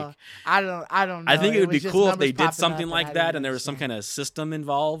knows? So, like, I don't know. I think it would be was just cool if numbers they did popping something up like I that, didn't and there was some understand. kind of system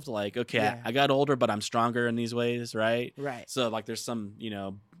involved. Like, okay, Yeah. I got older, but I'm stronger in these ways, right? Right. So, like, there's some,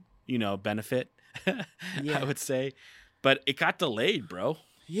 benefit, Yeah. I would say. But it got delayed, bro.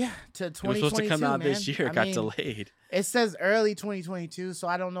 Yeah, to It was 2022, supposed to come out this man. year. It I got mean, delayed. It says early 2022, so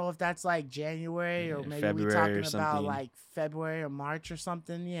I don't know if that's like January or Yeah, maybe February we're or talking about something. like February or March or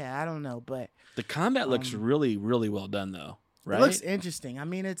something. Yeah, I don't know, but The combat looks really, really well done, though. Right? it looks interesting. I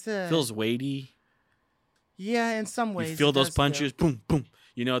mean, it's a Feels weighty. yeah, in some ways. You feel it those does feel- punches, boom, boom.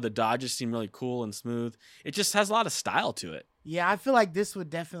 The dodges seem really cool and smooth. It just has a lot of style to it. Yeah, I feel like this would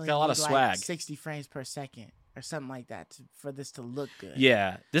definitely Got a lot need of like swag. 60 frames per second or something like that for this to look good.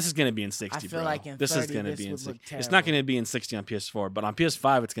 Yeah, this is gonna be in 60. I feel bro. like in this 30, is gonna this be in would 60. look It's not terrible. gonna be in 60 on PS4, but on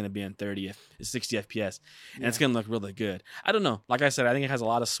PS5 it's gonna be in 60 FPS, and it's Yeah. gonna look really good. I don't know. Like I said, I think it has a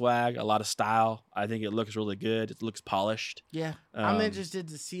lot of swag, a lot of style. I think it looks really good. It looks polished. Yeah, I'm Um, interested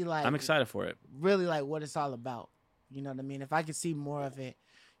to see like I'm excited for it. really like what it's all about. You know what I mean? If I could see more of it,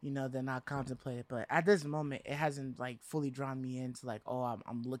 then I'll contemplate it. But at this moment, it hasn't like fully drawn me into like, oh,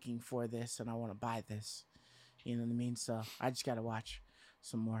 I'm looking for this and I want to buy this. You know what I mean? So I just gotta watch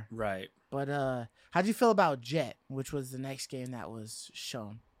some more. Right. But how'd you feel about Jet, which was the next game that was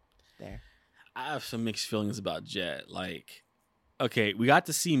shown there? I have some mixed feelings about Jet. Like, okay, we got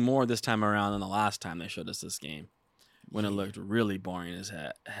to see more this time around than the last time they showed us this game, when it Yeah. looked really boring as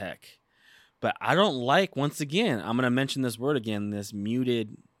heck. But I don't like, once again, I'm going to mention this word again, this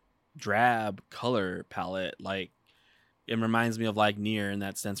muted, drab color palette. Like, it reminds me of like Nier in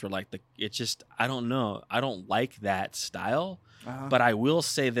that sense, where like I don't know. I don't like that style. Uh-huh. But I will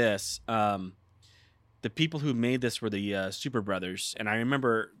say this. The people who made this were the Super Brothers. And I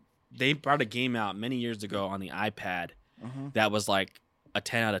remember they brought a game out many years ago on the iPad that was like a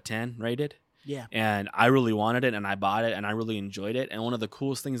 10 out of 10 rated. Yeah. And I really wanted it, and I bought it, and I really enjoyed it. And one of the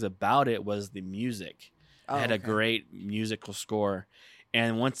coolest things about it was the music. It had a okay. great musical score.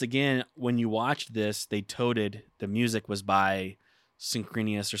 And once again, when you watched this, they toted the music was by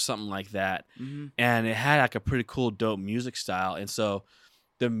Synchronous or something like that. Mm-hmm. And it had like a pretty cool, dope music style. And so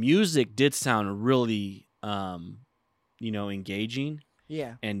the music did sound really, engaging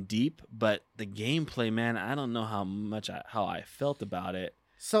Yeah. and deep. But the gameplay, man, I don't know how I felt about it.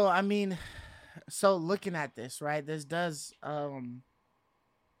 So I mean, looking at this, right? This does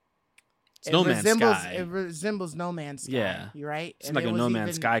It's No Man's Sky. It resembles No Man's Sky. Yeah. You're right. It's like a No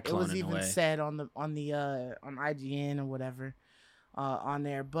Man's Sky It clone was in a even way. said on IGN or whatever, on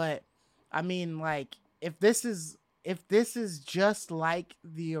there. But I mean, like, if this is just like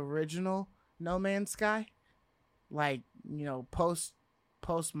the original No Man's Sky, like post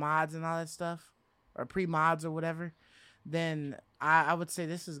mods and all that stuff, or pre mods or whatever, then I would say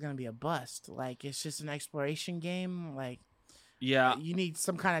this is gonna be a bust. Like, it's just an exploration game. Like, Yeah. you need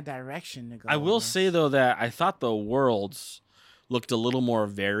some kind of direction to go. I will in say, this. though, that I thought the worlds looked a little more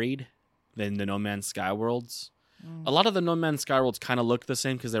varied than the No Man's Sky worlds. Mm. A lot of the No Man's Sky worlds kind of looked the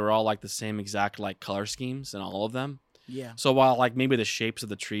same because they were all like the same exact like color schemes in all of them. Yeah. So while like maybe the shapes of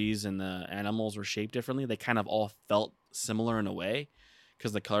the trees and the animals were shaped differently, they kind of all felt similar in a way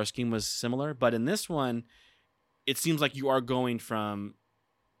because the color scheme was similar. But in this one, it seems like you are going from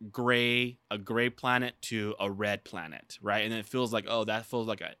a gray planet to a red planet, right? And it feels like, oh, that feels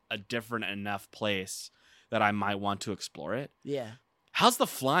like a different enough place that I might want to explore it. Yeah. How's the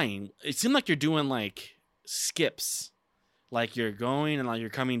flying? It seemed like you're doing like skips. Like you're going and like you're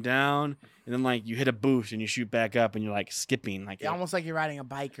coming down and then like you hit a boost and you shoot back up and you're like skipping like Almost like you're riding a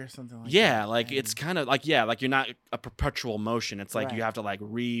bike or something like that. yeah, like And- it's kind of like like you're not a perpetual motion. It's like you Right. have to like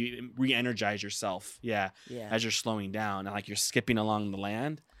re-energize yourself. Yeah, yeah. as you're slowing down and like you're skipping along the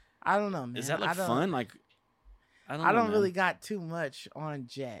land. I don't know, man. Is that I like don't- fun? Like I don't I know, don't man. really got too much on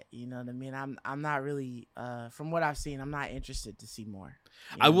Jet. You know what I mean? I'm not really from what I've seen, I'm not interested to see more.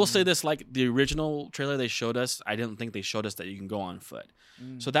 You know I what will say mean? this: like the original trailer they showed us, I didn't think they showed us that you can go on foot.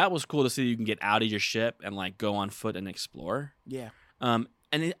 Mm, So that was cool to see you can get out of your ship and like go on foot and explore. yeah.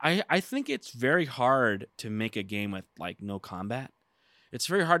 I think it's very hard to make a game with like no combat. It's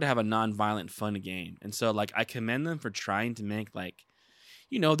very hard to have a non-violent fun game. And so like I commend them for trying to make like,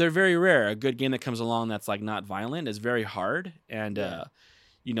 they're very rare. A good game that comes along that's like not violent is very hard. And Yeah.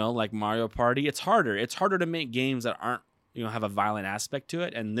 like Mario Party, it's harder. It's harder to make games that aren't, have a violent aspect to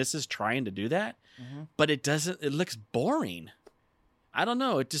it. And this is trying to do that, Mhm. but it looks boring. I don't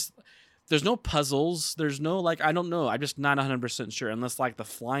know. there's no puzzles. There's no like I don't know. I'm just not 100% sure unless like the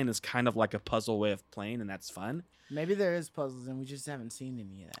flying is kind of like a puzzle way of playing and that's fun. Maybe there is puzzles and we just haven't seen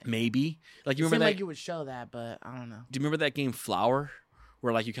any of that. Maybe like you It remember seemed that. like you would show that, but I don't know. Do you remember that game Flower,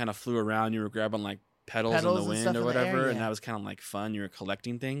 where like you kind of flew around, you were grabbing like pedals in Pedals the and wind stuff or in the whatever, air, and yeah. that was kind of like fun. You were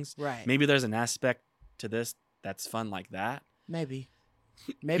collecting things. Right. Maybe there's an aspect to this that's fun like that. Maybe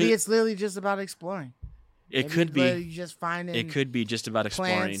it's literally just about exploring. It Maybe could it's be. literally just finding It could be just about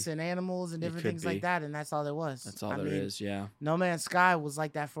exploring. plants and animals and different could things be. like that, and that's all there was. That's all I there mean, is. Yeah. No Man's Sky was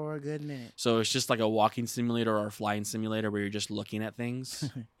like that for a good minute. So it's just like a walking simulator or a flying simulator where you're just looking at things.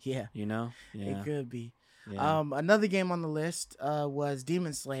 Yeah, You know. Yeah. it could be. Yeah. Another game on the list was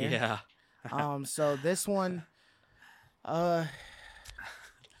Demon Slayer. yeah. So this one,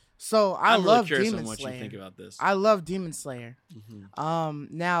 so I I'm really love curious Demon on what Slayer. you think about this. I love Demon Slayer.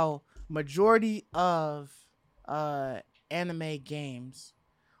 Mhm. Now majority of anime games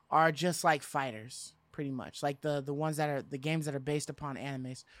are just like fighters, pretty much. Like the ones that are the games that are based upon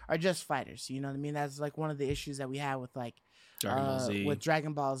animes are just fighters. You know what I mean? That's like one of the issues that we have with like Dragon Ball Z. with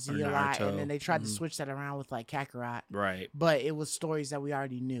Dragon Ball Z or a lot, Naruto. and then they tried to Mhm. switch that around with like Kakarot, Right. but it was stories that we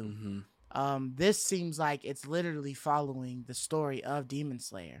already knew. This seems like it's literally following the story of Demon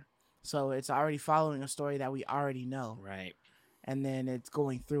Slayer. So it's already following a story that we already know, Right. and then it's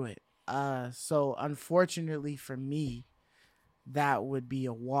going through it. So unfortunately for me, that would be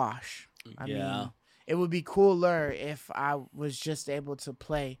a wash. I Yeah. mean, it would be cooler if I was just able to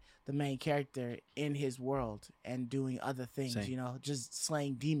play the main character in his world and doing other things, Same. you know, just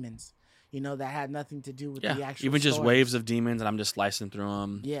slaying demons, you know, that had nothing to do with the Yeah. actual Even just story. waves of demons, and I'm just slicing through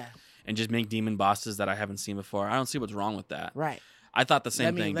them. Yeah, And just make demon bosses that I haven't seen before. I don't see what's wrong with that. right. I thought the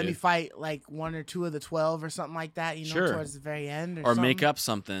same thing. Let me dude. fight like one or two of the 12 or something like that, you know, Sure. towards the very end, Or make something. up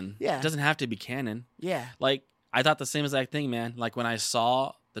something. Yeah. It doesn't have to be canon. Yeah, Like I thought the same exact thing, man. Like when I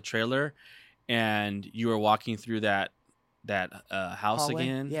saw the trailer, and you were walking through that house Hallway?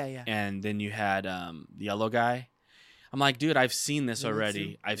 again. Yeah. And then you had the yellow guy. I'm like, dude, I've seen this Zenitsu?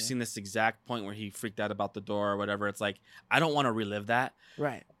 already. I've Yeah. seen this exact point where he freaked out about the door or whatever. It's like I don't want to relive that.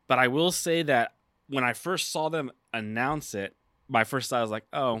 right. But I will say that when I first saw them announce it, my first thought was like,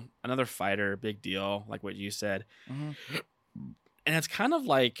 oh, another fighter, big deal, like what you said. Mhm. And it's kind of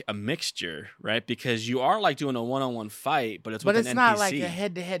like a mixture, right? Because you are like doing a one-on-one fight, but it's But with it's an not NPC. like a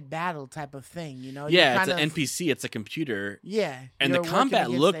head-to-head battle type of thing, you know? You're Yeah, it's an kind of- NPC. It's a computer. Yeah. And the you're working combat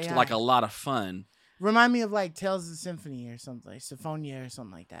against looked AI. like a lot of fun. Remind me of like Tales of the Symphony or something, like Symphonia or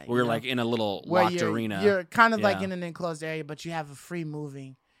something like that. We're you know? like in a little Where locked you're, arena. You're kind of like Yeah. in an enclosed area, but you have a free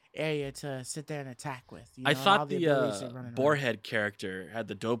moving area to sit there and attack with. You I know, all thought abilities the are running around. Boarhead character had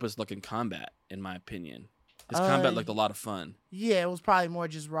the dopest looking combat, in my opinion. His combat looked a lot of fun. Yeah, it was probably more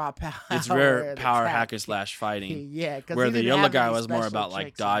just raw power. It's rare and power attack. hacker slash fighting. Yeah, because Where the yellow guy was more about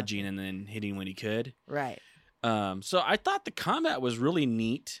like dodging and then hitting when he could. Right. So I thought the combat was really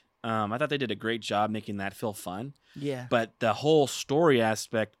neat. I thought they did a great job making that feel fun. Yeah. But the whole story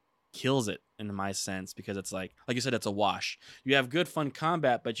aspect kills it in my sense because it's like you said, it's a wash. You have good fun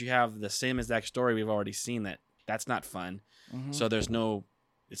combat, but you have the same exact story we've already seen. That's not fun. Mhm. So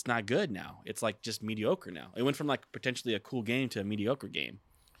it's not good now. It's like just mediocre now. It went from like potentially a cool game to a mediocre game.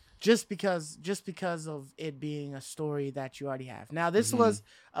 Just because of it being a story that you already have. Now this Mhm. was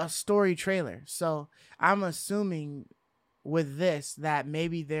a story trailer, so I'm assuming with this that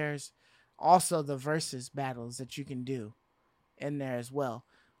maybe there's also the versus battles that you can do in there as well.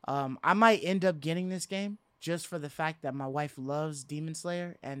 I might end up getting this game just for the fact that my wife loves Demon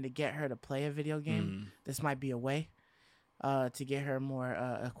Slayer, and to get her to play a video game, this might be a way to get her more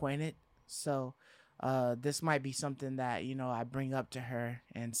acquainted. So this might be something that, you know, I bring up to her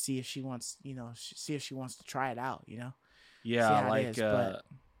and see if she wants, you know, see if she wants to try it out, you know. Yeah, how it like is, but-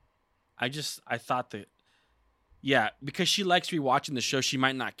 I thought that because she likes rewatching the show, she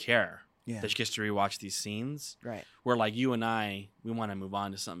might not care Yeah. that she gets to rewatch these scenes. Right. Where like you and I, we want to move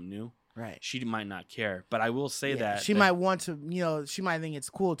on to something new. Right. She might not care, but I will say Yeah, that she that- might want to, you know, she might think it's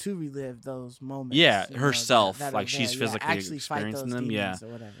cool to relive those moments. Yeah, you know, herself, that like are she's there. physically actually fight experiencing those them, yeah. demons or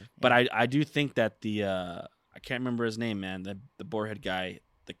whatever. But Yeah. I do think that the I can't remember his name, man. The boarhead guy.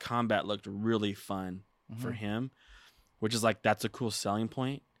 The combat looked really fun for Mhm. him, which is like that's a cool selling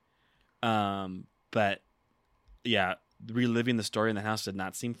point. But yeah, reliving the story in the house did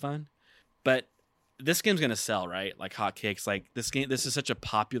not seem fun. But this game's gonna sell, right? Like hotcakes. Like this game. This is such a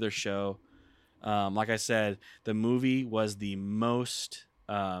popular show. Like I said, the movie was the most.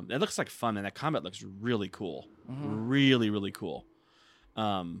 It looks like fun, and that combat looks really cool. Mhm. Really, really cool.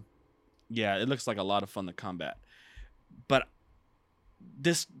 Yeah, it looks like a lot of fun to combat. But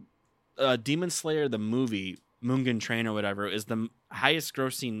this Demon Slayer, the movie, Mugen Train or whatever, is the highest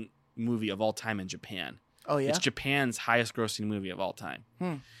grossing movie of all time in Japan. Oh yeah. It's Japan's highest grossing movie of all time.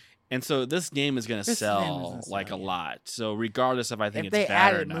 Hmm. And so this game is going to sell like a lot. So regardless if I think if it's they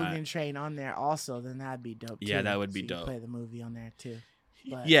bad or added not. Mugen Train on there also, then that'd be dope. Yeah, too. that would be so you dope. Play the movie on there too.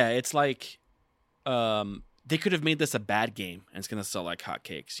 But, Yeah, it's like they could have made this a bad game and it's going to sell like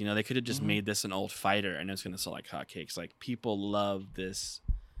hotcakes. You know, they could have just made this an old fighter and it's going to sell like hotcakes. Like people love this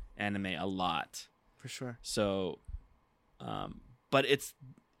anime a lot. for sure. So but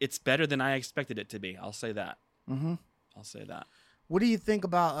it's better than I expected it to be. I'll say that. Mm-hmm. I'll say that. What do you think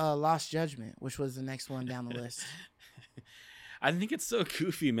about Lost Judgment, which was the next one down the list? I think it's so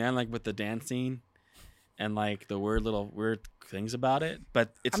goofy, man, like with the dancing and like the weird things about it.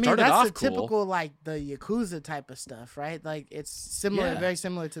 But it started that's off the cool. typical like the Yakuza type of stuff, right? Like it's similar, Yeah. very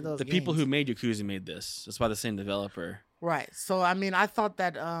similar to those. The people who games. made Yakuza made this. It's by the same developer. Right. So I mean, I thought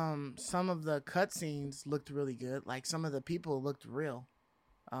that some of the cutscenes looked really good. Like some of the people looked real,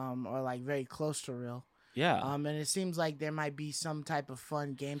 or like very close to real. Yeah. And it seems like there might be some type of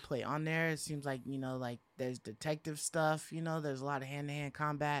fun gameplay on there. It seems like, like there's detective stuff, there's a lot of hand-to-hand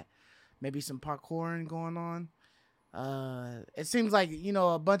combat, maybe some parkouring going on. It seems like,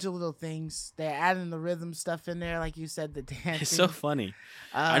 a bunch of little things. They're adding the rhythm stuff in there, like you said, the dancing. It's so funny.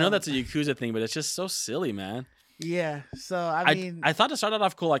 I know that's a Yakuza thing, but it's just so silly, man. Yeah. So, I mean, I thought it started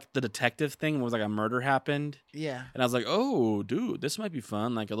off cool, like the detective thing was like a murder happened. yeah. And I was like, oh, dude, this might be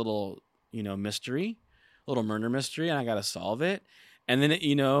fun. Like a little, mystery. Little murder mystery, and I gotta solve it. And then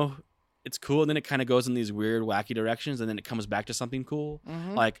it's cool, and then it kind of goes in these weird wacky directions, and then it comes back to something cool.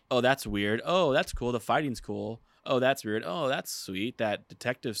 Mhm. Like, oh, that's weird. Oh, that's cool. The fighting's cool. Oh, that's weird. Oh, that's sweet. That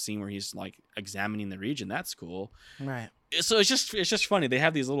detective scene where he's like examining the region, that's cool. Right. So it's just funny. They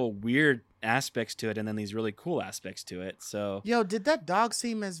have these little weird aspects to it, and then these really cool aspects to it. So Yo, did that dog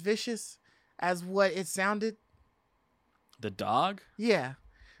seem as vicious as what it sounded? the dog. Yeah.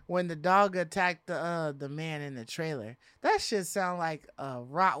 When the dog attacked the man in the trailer, that shit sound like a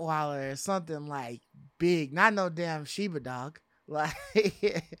Rottweiler or something like big, not no damn Shiba dog. Like,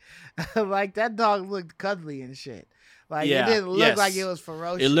 like that dog looked cuddly and shit. Like Yeah, it didn't look yes. like it was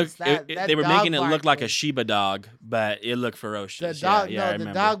ferocious. It looked. That They were dog making it look bark like a was- Shiba dog, but it looked The ferocious. dog, yeah, I the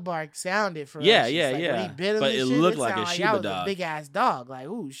remember. dog bark sounded ferocious. Yeah, Like, when yeah. he bit him But and it shit, looked like sounded a that Shiba was dog. a big ass dog. Like,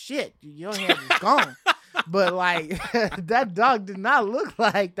 ooh shit, your head is gone. But like that dog did not look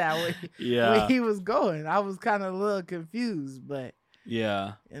like that when Yeah, he was going. I was kind of a little confused, but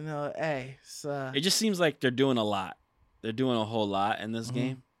yeah. hey, so It just seems like they're doing a lot. They're doing a whole lot in this Mhm.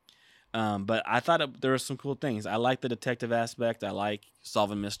 game. But I thought there were some cool things. I like the detective aspect. I like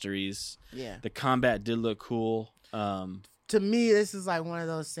solving mysteries. yeah. The combat did look cool. To me, this is like one of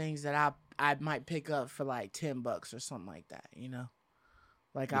those things that I might pick up for like $10 or something like that.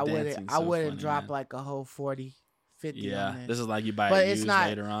 Like The I wouldn't dancing's I so wouldn't funny, drop man. like a whole 40, 50 Yeah, on this. this is like you buy But it it's used not-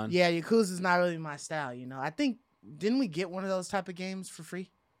 later on. Yeah, Yakuza's not really my style. I think didn't we get one of those type of games for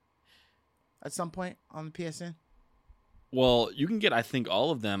free at some point on the PSN? Well, you can get I think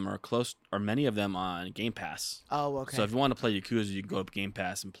all of them or many of them on Game Pass. Oh, okay. So if you want to play Yakuza, you can go up Game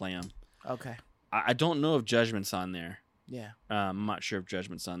Pass and play them. Okay. I don't know if Judgment's on there. Yeah. I'm not sure if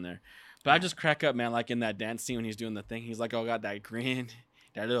Judgment's on there. But I just crack up, man, like in that dance scene when he's doing the thing. He's like, oh, got that grin,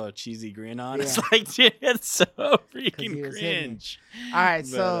 that little cheesy grin on. It's Yeah. like, dude, it's so 'Cause freaking he was hitting it. cringe. All right,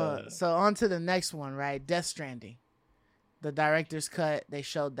 But, so on to the next one, right? Death Stranding. The director's cut, they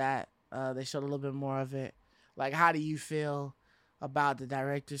showed that. They showed a little bit more of it. Like, how do you feel about the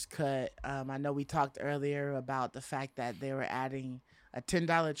director's cut? I know we talked earlier about the fact that they were adding a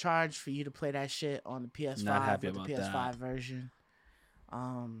 $10 charge for you to play that shit on the PS5 Not happy with the about PS5 that. version.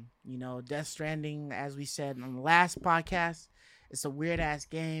 Death Stranding, as we said on the last podcast, it's a weird ass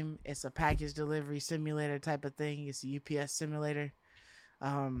game. It's a package delivery simulator type of thing. It's a UPS simulator.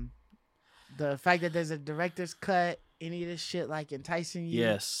 The fact that there's a director's cut, any of this shit like enticing you?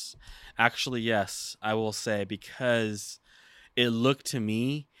 Yes. Actually, yes, I will say, because it looked to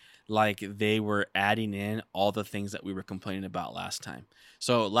me like they were adding in all the things that we were complaining about last time.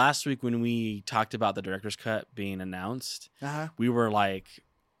 So last week when we talked about the director's cut being announced, Uh-huh. we were like,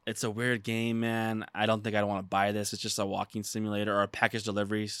 it's a weird game, man. I don't think I'd want to buy this. It's just a walking simulator or a package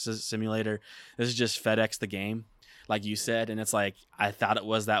delivery simulator. This is just FedEx the game, like you said. And it's like, I thought it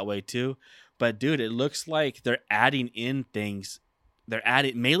was that way too. But dude, it looks like they're adding in things. They're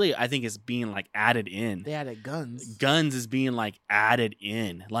added. Melee, I think, is being like added in. They added guns. Guns is being like added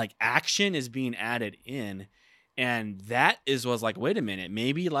in. Like action is being added in. And that was like, wait a minute.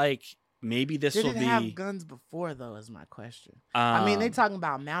 Maybe this Did will it be. have guns before though? Is my question. I mean, they um, talking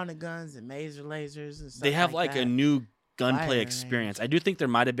about mounted guns and laser lasers and stuff. they have like that. a new gunplay Firing experience. I do think there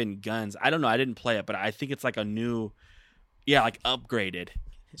might have been guns. I don't know. I didn't play it, but I think it's like a new, yeah, like upgraded.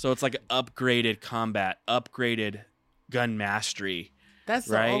 So it's like upgraded combat, upgraded gun mastery. That's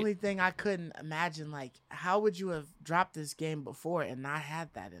the Right? only thing I couldn't imagine. Like, how would you have dropped this game before and not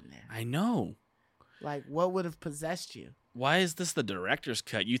had that in there? I know. Like, what would have possessed you? Why is this the director's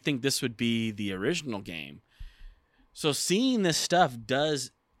cut? You think this would be the original game. So seeing this stuff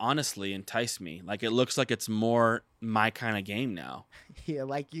does honestly entice me. Like, it looks like it's more my kind of game now. Yeah,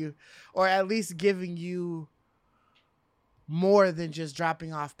 like you, or at least giving you more than just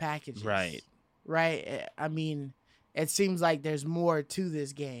dropping off packages. Right. Right. I mean, it seems like there's more to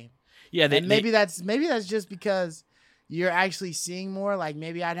this game. Yeah, And maybe that's just because you're actually seeing more. Like,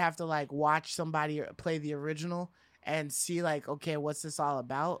 maybe I'd have to like watch somebody play the original and see like, okay, what's this all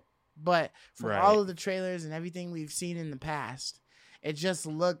about? But from Right. all of the trailers and everything we've seen in the past, it just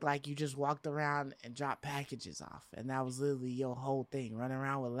looked like you just walked around and dropped packages off. And that was literally your whole thing, running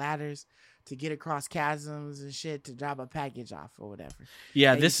around with ladders to get across chasms and shit to drop a package off or whatever.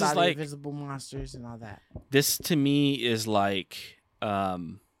 yeah, And you this saw is the like invisible monsters and all that. this to me is like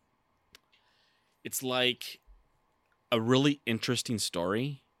it's like a really interesting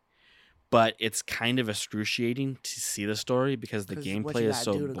story, but it's kind of excruciating to see the story because the 'Cause what gameplay you is gotta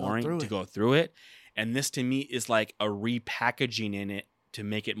so do to go boring through to it. go through it. And this to me is like a repackaging in it to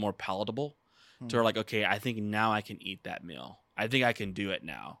make it more palatable. To where like, okay, I think now I can eat that meal. I think I can do it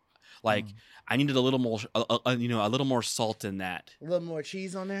now. Like, I needed a little more, a little more salt in that. A little more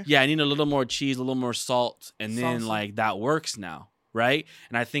cheese on there. Yeah, I need a little more cheese, a little more salt, and then Salsa. like that works now, right?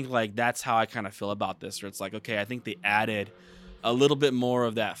 And I think like that's how I kind of feel about this. Where it's like, okay, I think they added a little bit more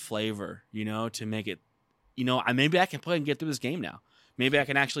of that flavor, to make it, maybe I can play and get through this game now. Maybe I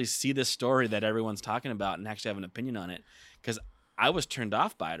can actually see this story that everyone's talking about and actually have an opinion on it, because I was turned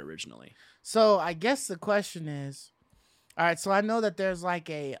off by it originally. So I guess the question is, all right. So I know that there's like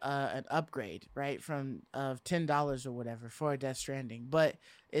an upgrade, right, from of $10 or whatever for Death Stranding. But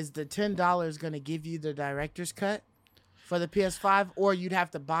is the $10 going to give you the director's cut for the PS5, or you'd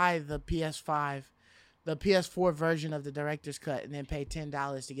have to buy the PS4 version of the director's cut, and then pay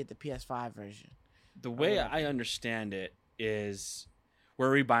 $10 to get the PS5 version? The way I understand it is, where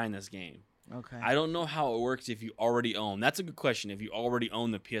are we buying this game? Okay. I don't know how it works if you already own. That's a good question. If you already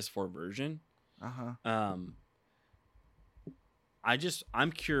own the PS4 version.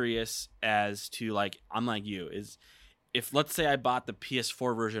 I'm curious as to, like, I'm like you, is if let's say I bought the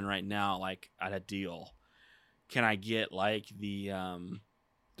PS4 version right now, like at a deal, can I get like the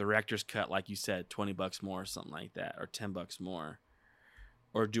director's cut, like you said, $20 more or something like that, or $10 more?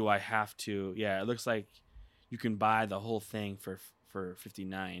 Or do I have to? Yeah, it looks like you can buy the whole thing for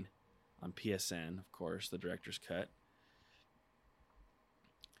 $59 on PSN, of course, the director's cut.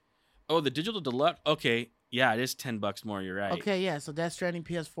 Oh, the digital deluxe. Okay, yeah, it is $10 more. You're right. Okay, yeah. So Death Stranding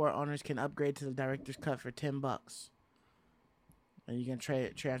PS4 owners can upgrade to the director's cut for $10, and you can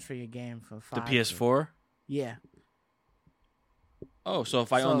transfer your game for The $5. PS4. Yeah. Oh, so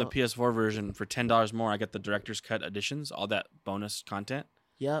if I own the So- PS4 version for $10 more, I get the director's cut editions, all that bonus content.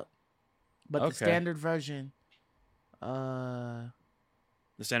 Yep. But Okay. the standard version,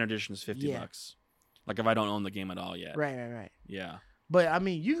 The standard edition is $50. Yeah. Like if I don't own the game at all yet. right. Yeah. But I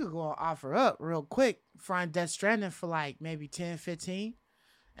mean, you could go on offer up real quick, find Death Stranding for like maybe 10, 15,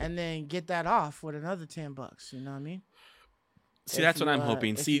 and then get that off with another $10. You know what I mean? See, If that's what you, I'm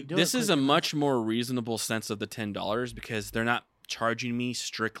hoping. if See, you do this it is a quick enough. much more reasonable sense of the $10 because they're not charging me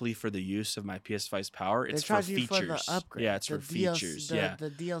strictly for the use of my PS5's power. It's They're for charging you features. for the upgrade. Yeah, it's the for DLC, features.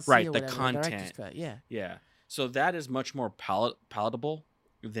 The DLC, Right, or the whatever, content. director's cut. Yeah. Yeah. So that is much more palatable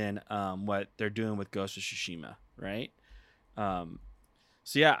than what they're doing with Ghost of Tsushima, right?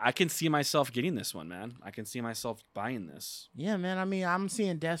 So yeah, I can see myself getting this one, man. I can see myself buying this. Yeah, man. I mean, I'm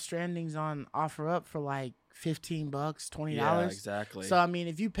seeing Death Strandings on offer up for like $15, $20. Yeah, exactly. So I mean,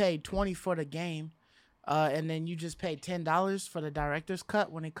 if you pay $20 for the game, and then you just pay $10 for the director's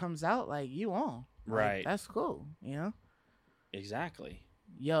cut when it comes out, like you on. Like, Right. that's cool. You know. Exactly.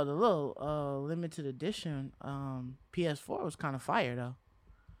 Yo, the little limited edition PS4 was kind of fire though.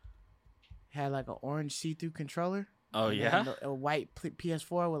 Had like an orange see-through controller. Oh and yeah. then a white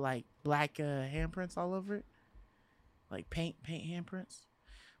PS4 with like black handprints all over it, like paint handprints.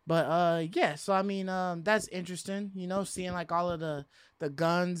 But yeah, so I mean, that's interesting. You know, seeing like all of the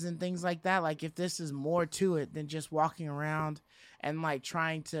guns and things like that. Like if this is more to it than just walking around and like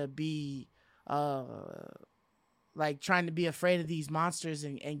trying to be afraid of these monsters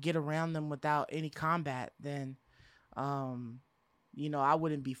and get around them without any combat, then you know, I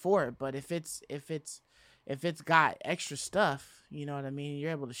wouldn't be for it. But if it's got extra stuff, you know what I mean,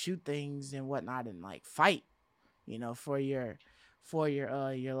 you're able to shoot things and whatnot and like fight, you know, for your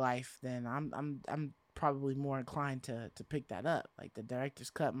life, then I'm probably more inclined to pick that up. Like the director's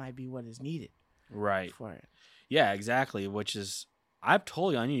cut might be what is needed Right. for it. Yeah, exactly. Which is, I'm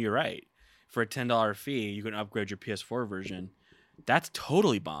totally on you. You're right. For a $10 fee, you can upgrade your PS4 version. That's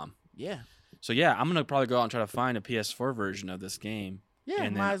totally bomb. Yeah. So yeah, I'm gonna probably go out and try to find a PS4 version of this game. Yeah,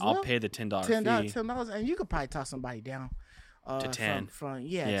 and might then as I'll well. pay the $10 $10, fee $10, and you could probably talk somebody down to 10. from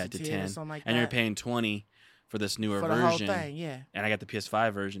Yeah, to to 10 or 10. something like And that. you're paying 20 for this newer for the whole version. thing. Yeah. And I got the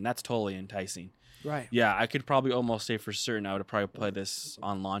PS5 version. That's totally enticing. Right. Yeah, I could probably almost say for certain I would probably play this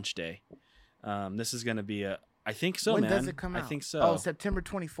on launch day. This is gonna be I think so, when man. does it come out? I think so. Oh, September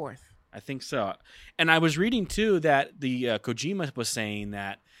 24th. I think so. And I was reading too that the Kojima was saying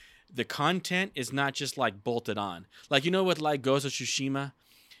that the content is not just like bolted on. Like, you know, with like Ghost of Tsushima,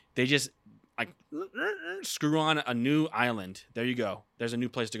 they just like screw on a new island. There you go. There's a new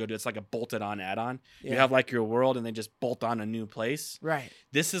place to go to. It's like a bolted on add-on. Yeah. You have like your world and they just bolt on a new place. Right.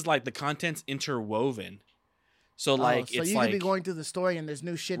 This is like the content's interwoven. So So it's you like could be going through the story and there's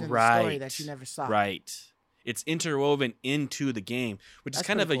new shit in the Right. story that you never saw. right. It's interwoven into the game, which is That's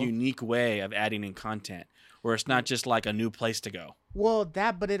kind of a pretty cool. unique way of adding in content, where it's not just like a new place to go. Well,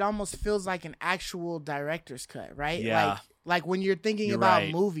 but it almost feels like an actual director's cut, right? Yeah. Like when you're thinking You're about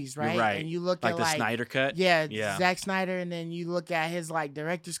right. movies, You're right? right. And you look Like at the Snyder cut. yeah, Yeah. Zack Snyder, and then you look at his like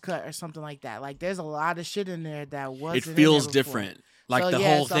director's cut or something like that. Like there's a lot of shit in there that wasn't. It in feels there before. different. Like So, the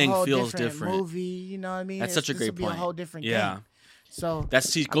yeah, whole it's a thing whole feels different. Movie, you know what I mean? That's such a This'll great be point. a whole different Yeah. game. So Ghost of that's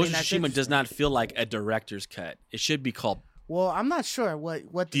Tsushima does interesting. not feel like a director's cut. It should be called Well, I'm not sure what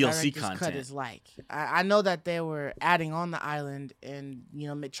the DLC director's cut content. is like. I know that they were adding on the island and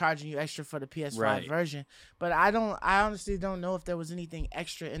charging you extra for the PS5 Right. version, but I honestly don't know if there was anything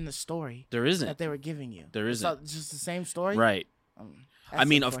extra in the story There isn't. that they were giving you. There isn't. So, just the same story, Right. That's I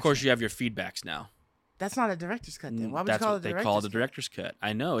mean, of course, unfortunate. you have your feedbacks now. That's not a director's cut then. Why would That's you call what it they director's call the cut? director's cut.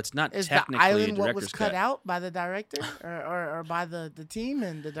 I know it's not Is the technically a island what director's was cut cut. out by the director or by the team,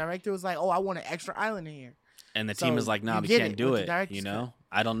 and the director was like, "Oh, I want an extra island in here." And the So team is like, "No, you we get can't it do with the it." director's You cut. know,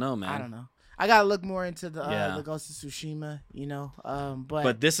 I don't know, man. I don't know. I gotta look more into the Yeah. Ghost of Tsushima, but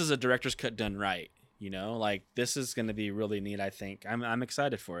But this is a director's cut done right. You know, like this is going to be really neat. I think I'm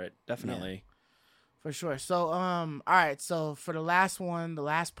excited for it. Definitely. for sure. So all right. So for the last one, the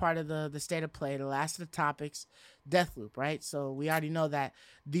last part of the state of play, the last of the topics, Deathloop, right? So we already know that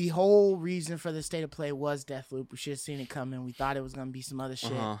the whole reason for the state of play was Deathloop. We should have seen it coming. We thought it was gonna be some other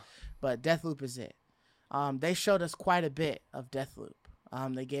shit, but Deathloop is it. They showed us quite a bit of Deathloop.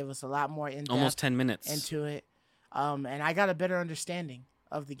 They gave us a lot more in Almost 10 minutes. into it, and I got a better understanding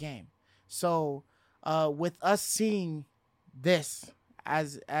of the game. So, with us seeing this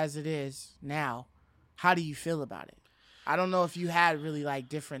as it is now, how do you feel about it? I don't know if you had really like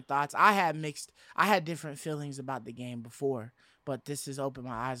different thoughts. I had different feelings about the game before, but this has opened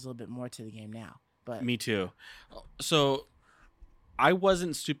my eyes a little bit more to the game now. But Me too. So I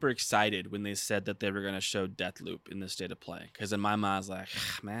wasn't super excited when they said that they were going to show Deathloop in the state of play, because in my mind I was like,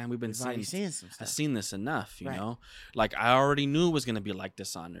 man, we've been we've already seeing seen some I've stuff. seen this enough, you Right. know? Like, I already knew it was going to be like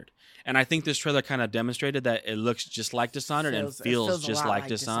Dishonored. And I think this trailer kind of demonstrated that it looks just like Dishonored and It feels a just lot like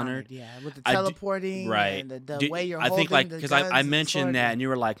Dishonored. Yeah, with the I do- teleporting, Right. and the Did- way you're I holding think, like, the because guns I and the mentioned sword. that, and you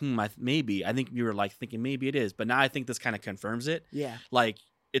were like, maybe. I think you were, like, thinking maybe it is. But now I think this kind of confirms it. Yeah, Like,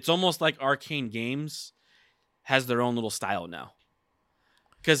 it's almost like Arcane Games has their own little style now.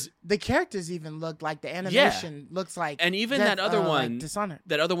 Because the characters even look like the animation looks like, And even that other like one, Dishonored.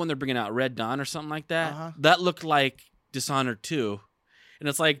 that other one they're bringing out, Red Dawn or something like that, Uh-huh. that looked like Dishonored too. And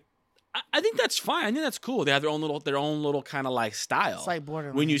it's like, I think that's fine. I think that's cool. They have their own little kind of like style. It's like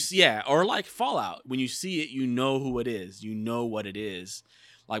Borderlands. When you see, or like Fallout, when you see it, you know who it is. You know what it is.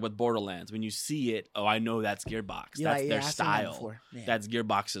 Like with Borderlands, when you see it, oh, I know that's Gearbox. You're That's like, their I've seen that style. before. Yeah. That's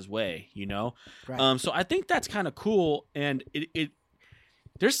Gearbox's way, you know? Right. So I think that's kind of cool. And it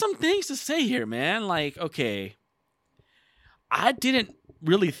there's some things to say here, man. Like, okay, I didn't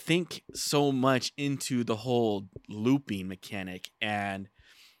really think so much into the whole looping mechanic. And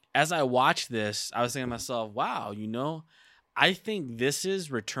as I watched this, I was thinking to myself, wow, you know, I think this is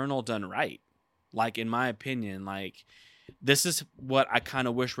Returnal done right. Like, in my opinion, like, this is what I kind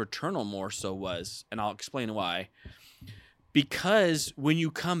of wish Returnal more so was. And I'll explain why. Because when you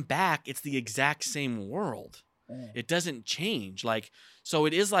come back, it's the exact same world. It doesn't change. Like, so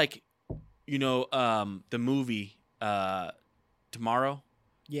it is like, you know, the movie Tomorrow,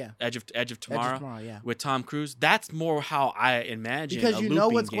 yeah. Edge of Tomorrow, Yeah. with Tom Cruise. That's more how I imagine Because a you know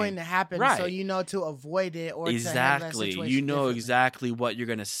looping what's game. going to happen, so Right. you know to avoid it or to handle that Exactly. situation You know differently. exactly what you're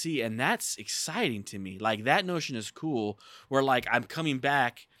gonna see, and that's exciting to me. Like, that notion is cool. Where like I'm coming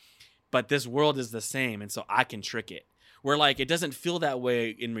back, but this world is the same, and so I can trick it. Where like it doesn't feel that way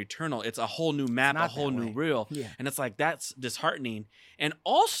in Returnal. It's a whole new map, a not whole that new way. reel. Yeah. And it's like that's disheartening. And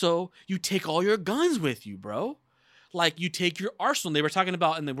also, you take all your guns with you, bro. Like you take your arsenal. They were talking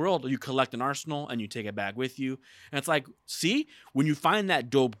about in the world, you collect an arsenal and you take it back with you. And it's like, see, when you find that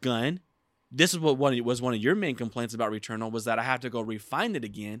dope gun, this is what was one of your main complaints about Returnal was that I have to go refine it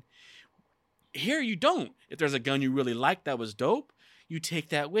again. Here you don't. If there's a gun you really like that was dope, you take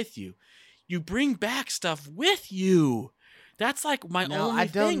that with you. You bring back stuff with you. That's like my only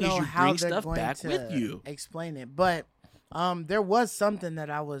thing is you bring stuff back with you. Explain it, but there was something that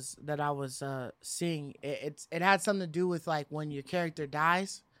I was seeing. It had something to do with like when your character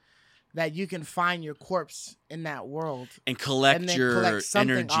dies, that you can find your corpse in that world and collect your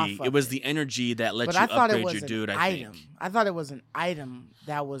energy. It was it. the energy that let But you I thought it upgrade was your an dude. I item. think. I thought it was an item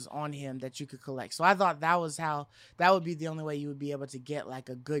that was on him that you could collect. So I thought that would be the only way you would be able to get like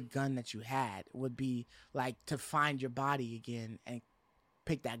a good gun that you had would be like to find your body again and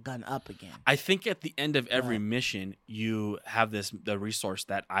pick that gun up again. I think at the end of every mission, you have the resource,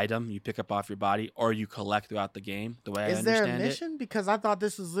 that item you pick up off your body, or you collect throughout the game. The way I understand it. Is there a mission? Because I thought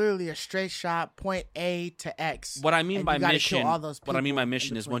this was literally a straight shot, point A to X. What I mean by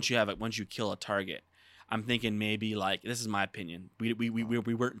mission, is once you kill a target. I'm thinking maybe like this is my opinion. We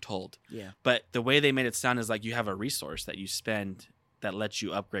weren't told. Yeah. But the way they made it sound is like you have a resource that you spend that lets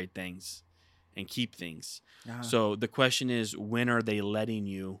you upgrade things and keep things. Uh-huh. So the question is, when are they letting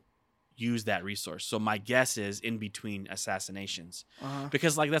you use that resource? So my guess is in between assassinations. Uh-huh.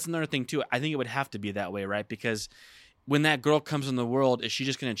 Because like that's another thing too. I think it would have to be that way, right? Because when that girl comes in the world, is she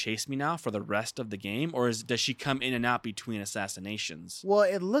just going to chase me now for the rest of the game? Or does she come in and out between assassinations? Well,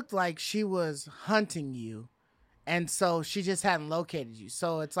 it looked like she was hunting you. And so she just hadn't located you.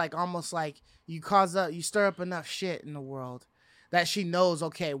 So it's like almost like you stir up enough shit in the world that she knows,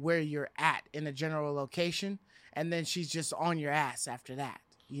 okay, where you're at in a general location, and then she's just on your ass after that.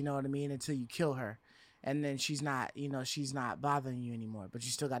 You know what I mean? Until you kill her. And then she's not bothering you anymore, but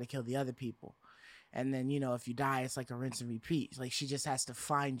you still got to kill the other people. And then, if you die, it's like a rinse and repeat. It's like she just has to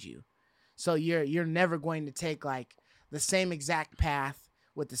find you. So you're never going to take like the same exact path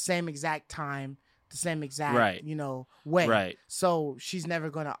with the same exact time, the same exact, way. Right. So she's never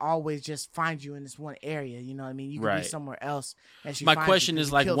going to always just find you in this one area. You know what I mean? You could be somewhere else. And my question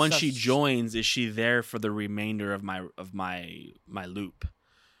is like, once she joins, is she there for the remainder of my loop?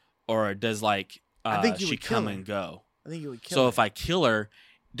 Or does like, I think she come and go? I think you would kill her. So her. If I kill her,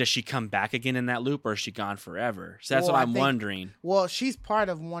 does she come back again in that loop, or is she gone forever? So that's what I'm wondering. Well, she's part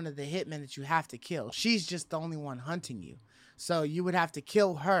of one of the hitmen that you have to kill. She's just the only one hunting you. So you would have to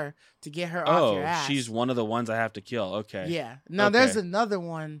kill her to get her off your ass. Oh, she's one of the ones I have to kill. Okay. Yeah. Now there's another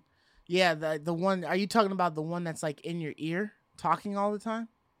one. Yeah, the one. Are you talking about the one that's like in your ear, talking all the time?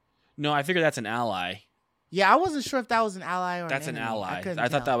 No, I figure that's an ally. Yeah, I wasn't sure if that was an ally or that's an ally. I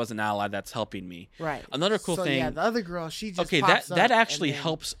thought that was an ally that's helping me. Right. Another cool thing. Yeah, the other girl, she just that actually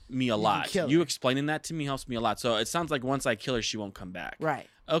helps me a lot. You explaining that to me helps me a lot. So it sounds like once I kill her, she won't come back. Right.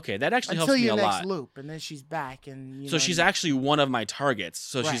 Okay, that actually helps me a lot. Until your next loop, and then she's back, and so she's actually one of my targets.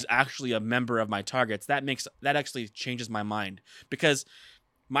 So right. She's actually a member of my targets. That actually changes my mind, because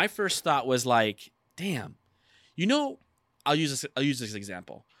my first thought was like, damn, I'll use this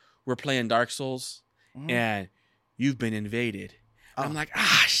example. We're playing Dark Souls, and you've been invaded. And I'm like,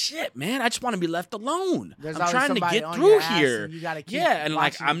 shit, man! I just want to be left alone. I'm trying to get through here. And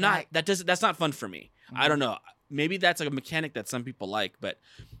like, I'm not. That's not fun for me. I don't know. Maybe that's like a mechanic that some people like, but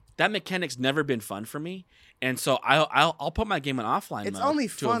that mechanic's never been fun for me. And so I'll put my game on offline mode. It's only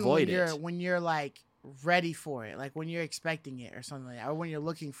fun when when you're like ready for it, like when you're expecting it or something like that, or when you're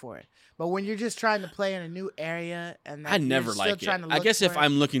looking for it. But when you're just trying to play in a new area, and I never like it. I guess if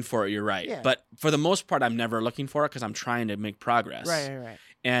I'm looking for it, you're right. Yeah. But for the most part, I'm never looking for it because I'm trying to make progress. Right.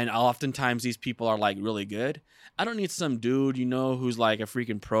 And oftentimes these people are like really good. I don't need some dude, who's like a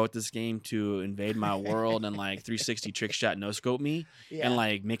freaking pro at this game to invade my world and like 360 trick shot no scope me and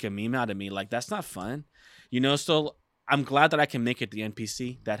like make a meme out of me. Like, that's not fun. So I'm glad that I can make it the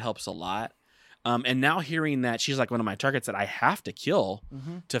NPC. That helps a lot. And now hearing that she's like one of my targets that I have to kill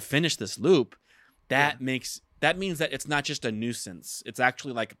to finish this loop, that means that it's not just a nuisance. It's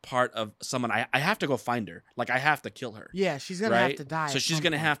actually like part of someone. I have to go find her. Like, I have to kill her. Yeah, she's gonna have to die. So she's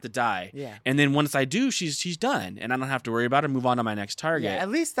gonna have to die. Yeah. And then once I do, she's done, and I don't have to worry about her. Move on to my next target. Yeah, at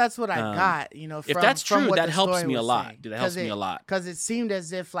least that's what I got. If that's true, that helps me a lot. That helps me a lot. Because it seemed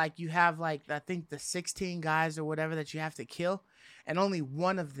as if like you have like I think the 16 guys or whatever that you have to kill, and only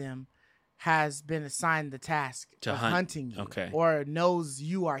one of them has been assigned the task of hunting you, or knows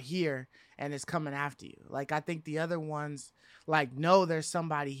you are here and is coming after you. Like, I think the other ones, like know there's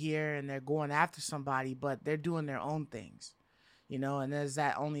somebody here and they're going after somebody, but they're doing their own things, you know. And there's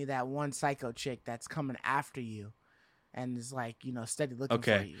that only that one psycho chick that's coming after you, and is like, you know, steady looking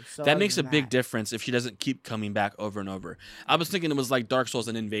for Okay. you. So That other makes a than big that- difference if she doesn't keep coming back over and over. I was thinking it was like Dark Souls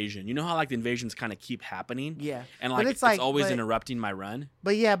and Invasion. You know how like the invasions kind of keep happening? Yeah, And But like it's it's like- always but- interrupting my run.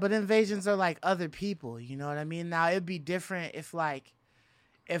 but yeah, but invasions are like other people. You know what I mean? Now it'd be different if like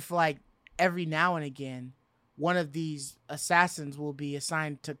every now and again, one of these assassins will be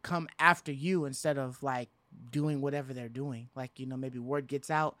assigned to come after you instead of like doing whatever they're doing. Like, you know, maybe word gets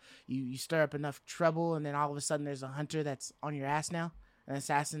out, you stir up enough trouble, and then all of a sudden there's a hunter that's on your ass now, an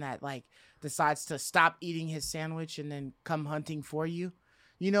assassin that like decides to stop eating his sandwich and then come hunting for you,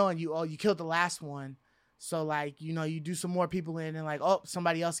 you know, and you killed the last one. So like, you know, you do some more people in and like, oh,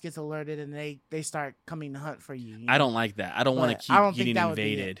 somebody else gets alerted and they start coming to hunt for you. You I know? don't like that. I don't want But to I don't keep think getting that would be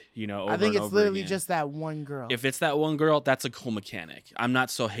it. invaded, you know, over I think and it's over literally again. just that one girl. If it's that one girl, that's a cool mechanic. I'm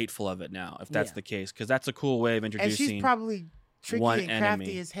not so hateful of it now, if that's Yeah. the case, because that's a cool way of and introducing. she's probably tricky one and crafty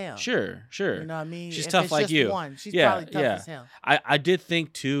enemy. as hell. Sure. You know what I mean? She's If tough it's like just you. One, she's Yeah, probably tough yeah. as hell. I did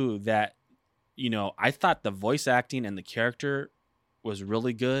think too that, you know, I thought the voice acting and the character was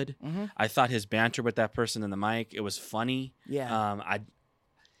really good. Mm-hmm. I thought his banter with that person in the mic, it was funny. Yeah.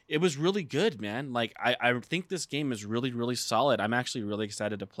 It was really good, man. Like I think this game is really, really solid. I'm actually really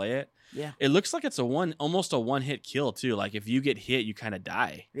excited to play it. Yeah. It looks like it's almost a one-hit kill too. Like if you get hit, you kind of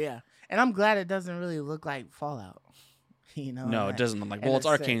die. Yeah. And I'm glad it doesn't really look like Fallout. You know? No, and it doesn't look like. in Well, a it's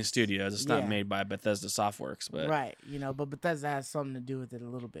Arcane sense. Studios. It's not Yeah. made by Bethesda Softworks, but Right. You know, but Bethesda has something to do with it a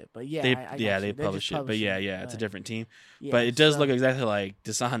little bit. But yeah, they I got they you. They're publish just it. But yeah, publishing it's a but different team. yeah, But it does so- look exactly like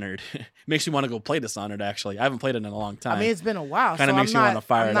Dishonored. Makes me want to go play Dishonored. Actually, I haven't played it in a long time. I mean, it's been a while. Kinda so makes I'm you not, wanna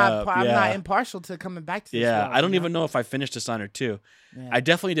fire I'm it not, up, I'm yeah. not impartial to coming back to this. yeah, world, I don't you even know if I finished Dishonored 2. Yeah. I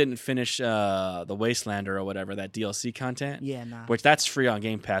definitely didn't finish the Wastelander or whatever, that DLC content, Yeah, nah. which that's free on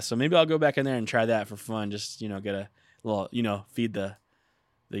Game Pass. So maybe I'll go back in there and try that for fun. Just, you know, get a little, you know, feed the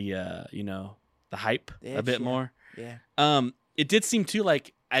you know, the hype The a bit itch, yeah. more. Yeah. It did seem too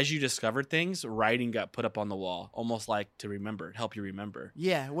like as you discovered things, writing got put up on the wall, almost like to remember, help you remember.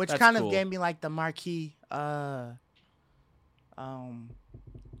 Yeah, which That's kind cool. of gave me like the marquee.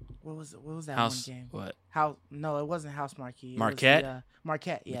 What was that House one game? what? House? No, it wasn't House Marquee. It was Marquette? the,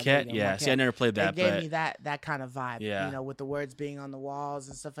 Marquette. Yeah. there Marquette? you go, Yeah. Marquette. See, I never played that, It gave but me that kind of vibe. Yeah. You know, with the words being on the walls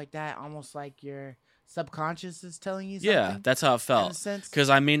and stuff like that, almost like your subconscious is telling you something. yeah, that's how it in a felt. sense. Because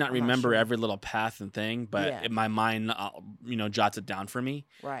I may not I'm not remember sure. every little path and thing, but Yeah. my mind, you know, jots it down for me.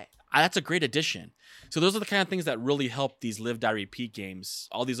 Right. That's a great addition. So those are the kind of things that really help these live, die, repeat games.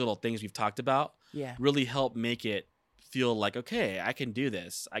 All these little things we've talked about Yeah. really help make it feel like, okay, I can do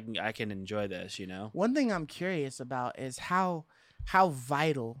this. I can enjoy this. You know. One thing I'm curious about is how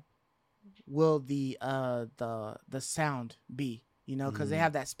vital will the sound be? You know, because they Mhm.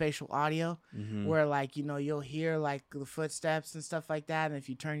 have that spatial audio Mhm. where, like, you know, you'll hear like the footsteps and stuff like that, and if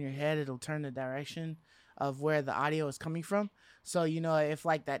you turn your head, it'll turn the direction of where the audio is coming from. So, you know, if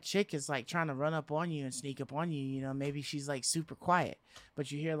like that chick is like trying to run up on you and sneak up on you, you know, maybe she's like super quiet,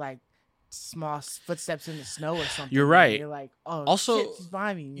 but you hear like small footsteps in the snow or something. You're and right. You're like, oh, Also, shit, she's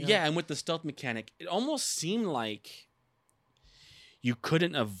behind me. You know? Yeah, and with the stealth mechanic, it almost seemed like you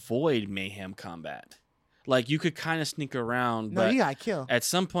couldn't avoid mayhem combat. Like you could kind of sneak around, No, but you got killed. at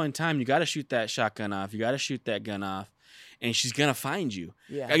some point in time, you got to shoot that shotgun off. You got to shoot that gun off, and she's gonna find you.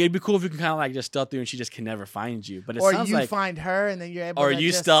 Yeah. Like, it'd be cool if you can kind of like just stealth through, and she just can never find you. But it Or sounds you like, find her and then you're able or to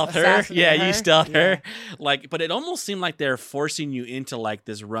you just stealth her. assassinate Yeah, her. you stealth Yeah. her. Like, but it almost seemed like they're forcing you into like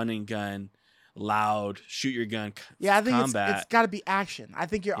this running gun, loud shoot your gun. Yeah, I think combat. it's got to be action. I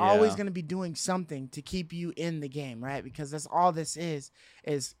think you're always Yeah. going to be doing something to keep you in the game, right? Because that's all this is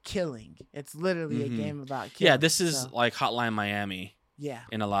killing. It's literally Mhm. a game about killing. Yeah, this is So, like Hotline Miami yeah,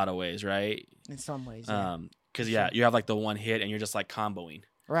 in a lot of ways, right? in some ways. Yeah. Because Sure. you have like the one hit and you're just like comboing,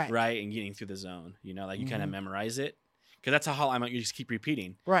 right. right, and getting through the zone. You know, like you kind of Mhm. memorize it because that's how Hotline you just keep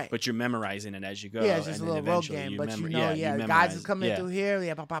repeating, Right. but you're memorizing it as you go. Yeah, it's just and a then little rogue eventually game, but you memor- know, you the guys memorize are it. coming Yeah. through here.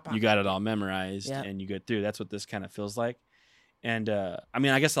 Yeah, pop, pop, pop. You got it all memorized Yep. and you get through. That's what this kind of feels like. And I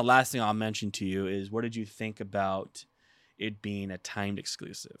mean, I guess the last thing I'll mention to you is what did you think about it being a timed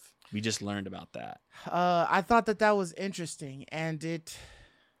exclusive? We just learned about that. I thought that was interesting, and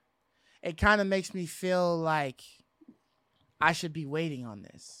it kind of makes me feel like I should be waiting on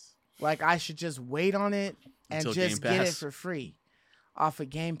this. Like I should just wait on it and Until just Game get it Pass. for free off of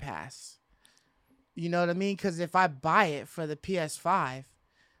Game Pass. You know what I mean? Because if I buy it for the PS5,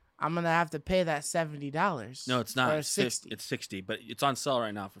 I'm gonna have to pay that $70. No, it's not. Or It's 60. It's 60, but it's on sale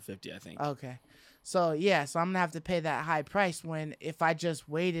right now for 50, I think. Okay. So yeah, so I'm gonna have to pay that high price when if I just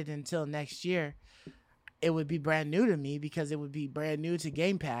waited until next year, it would be brand new to me because it would be brand new to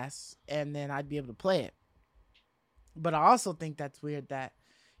Game Pass, and then I'd be able to play it. But I also think that's weird that,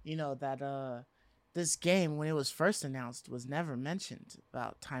 that this game, when it was first announced, was never mentioned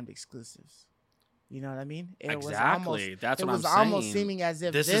about timed exclusives. You know what I mean? Exactly. That's it what I'm was saying. almost seeming as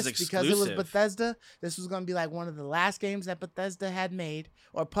if This is because it was exclusive. Bethesda, this was going to be like one of the last games that Bethesda had made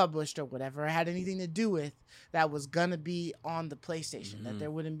or published or whatever, or had anything to do with, that was going to be on the PlayStation, that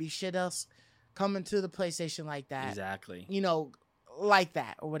there wouldn't be shit else coming to the PlayStation like that. Exactly. Like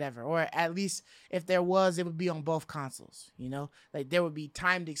that or whatever. Or at least if there was, it would be on both consoles, Like there would be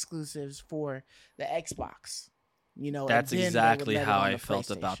timed exclusives for the Xbox. That's exactly how I felt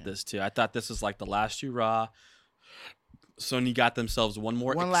PlayStation. about this too. I thought this was like the last hurrah. Sony got themselves one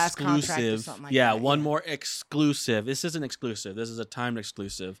last contract or exclusive. something like that, one more exclusive. This isn't exclusive. This is a timed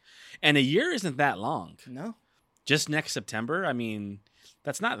exclusive. And a year isn't that long. No. Just next September. I mean,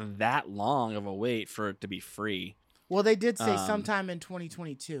 that's not that long of a wait for it to be free. Well, they did say sometime in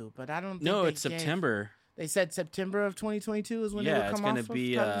 2022, but I don't think No, it's September. They said September of 2022 is when it would come off. Yeah, it's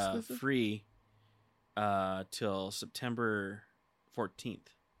going to be free till September 14th.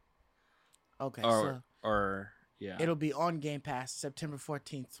 Okay, Yeah. It'll be on Game Pass September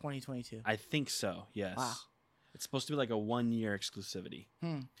 14th, 2022. I think so, yes. Wow. It's supposed to be like a 1-year exclusivity.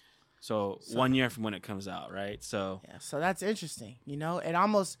 So 1 year from when it comes out, right? So yeah, so that's interesting.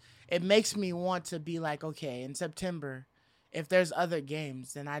 It makes me want to be like, okay, in September, if there's other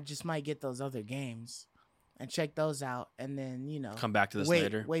games, then I just might get those other games and check those out, and then come back to this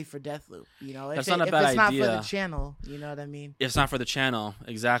later. Wait for Deathloop. That's not a bad idea. If it's not for the channel, you know what I mean. It's not for the channel,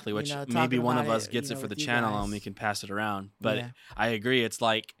 exactly. Which maybe one of us gets it for the channel and we can pass it around. But I agree. It's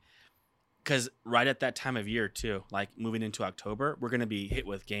like, because right at that time of year too, like moving into October, we're gonna be hit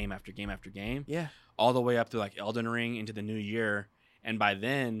with game after game after game. Yeah. All the way up to like Elden Ring into the new year. And by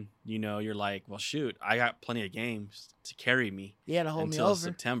then, you're like, well, shoot, I got plenty of games to carry me. Yeah, to hold me until over.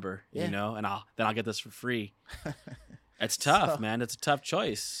 September, Yeah. and I'll get this for free. It's tough, man. It's a tough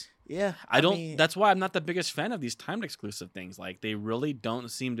choice. Yeah, That's why I'm not the biggest fan of these timed exclusive things. Like they really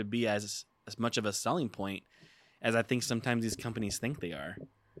don't seem to be as much of a selling point as I think sometimes these companies think they are.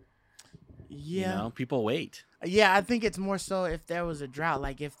 Yeah, people wait. Yeah, I think it's more so if there was a drought.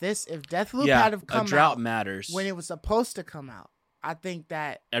 Like if Deathloop had have come out, a drought matters when it was supposed to come out. I think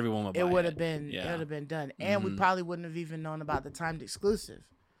that everyone would buy it would have been done, and we probably wouldn't have even known about the timed exclusive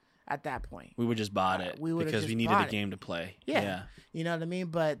at that point. We would just bought it because we needed a game to play. Yeah, you know what I mean.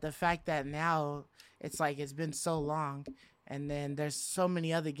 But the fact that now it's like it's been so long, and then there's so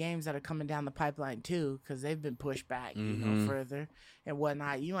many other games that are coming down the pipeline too because they've been pushed back, further and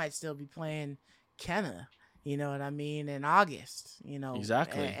whatnot. You might still be playing Kenna. You know what I mean? In August,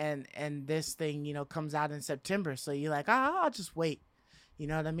 exactly. And this thing, comes out in September. So you're like, I'll just wait. You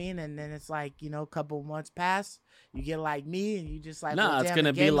know what I mean? And then it's like, a couple months pass. You get like me, and you just like, it's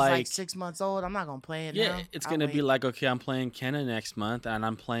gonna be like 6 months old. I'm not gonna play it. Yeah, now. it's gonna be like, okay, I'm playing Kenna next month, and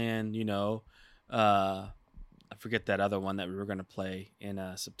I'm playing, I forget that other one that we were gonna play in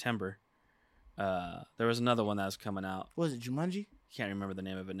September. There was another one that was coming out. What was it, Jumanji? Can't remember the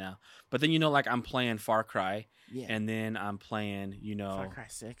name of it now. But then like I'm playing Far Cry, and then I'm playing Far Cry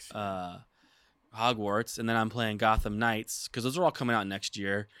 6, Hogwarts, and then I'm playing Gotham Knights because those are all coming out next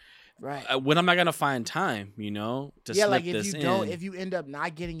year. Right. When am I gonna find time? To slip like this if you end up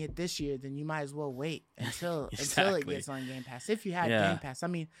not getting it this year, then you might as well wait until it gets on Game Pass. If you had Game Pass, I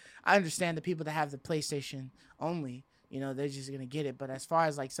mean, I understand the people that have the PlayStation only, they're just gonna get it. But as far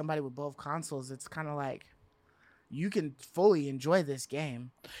as like somebody with both consoles, it's kind of like, you can fully enjoy this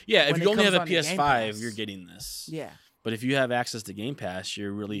game. Yeah, if you only have a PS5, you're getting this. Yeah. But if you have access to Game Pass,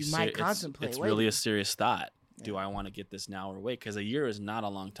 you might contemplate. It's really a serious thought. Yeah. Do I want to get this now or wait? Because a year is not a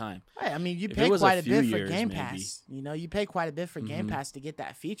long time. Right. I mean, you pay quite a bit for Game Pass. You pay quite a bit for Game Pass to get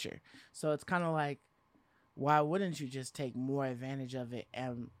that feature. So it's kind of like, why wouldn't you just take more advantage of it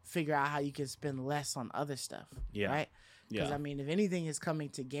and figure out how you can spend less on other stuff? Yeah. Right? Because, I mean, if anything is coming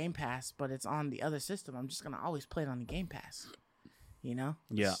to Game Pass, but it's on the other system, I'm just going to always play it on the Game Pass. Yeah.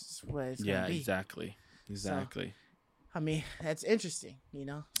 That's what it's going to be. Exactly. So, I mean, that's interesting,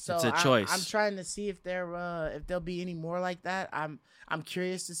 So it's a choice. I'm trying to see if there'll be any more like that. I'm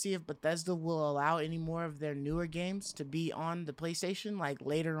curious to see if Bethesda will allow any more of their newer games to be on the PlayStation, like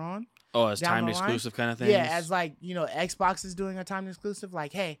later on. Oh, as timed exclusive kind of thing. Yeah, as like Xbox is doing a timed exclusive.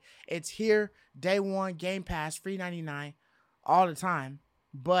 Like, hey, it's here day one, Game Pass, free $99 all the time,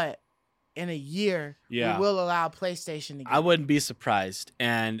 but in a year, we will allow PlayStation to get I wouldn't be surprised,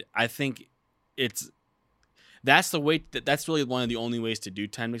 and I think that's really one of the only ways to do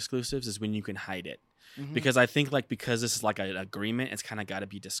timed exclusives is when you can hide it. Because I think because this is like an agreement, it's kind of got to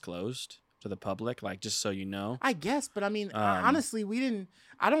be disclosed to the public, like just so you know. I guess, but I mean, honestly,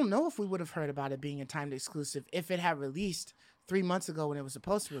 I don't know if we would have heard about it being a timed exclusive if it had released 3 months ago when it was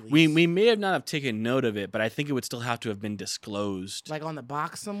supposed to release. We may have not have taken note of it, but I think it would still have to have been disclosed, like on the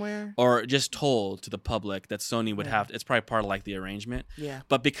box somewhere, or just told to the public that Sony would have. It's probably part of like the arrangement. Yeah.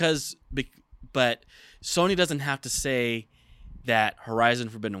 But but Sony doesn't have to say that Horizon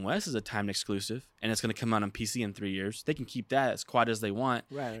Forbidden West is a timed exclusive and it's going to come out on PC in 3 years. They can keep that as quiet as they want,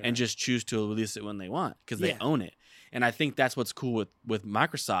 and just choose to release it when they want because they own it. And I think that's what's cool with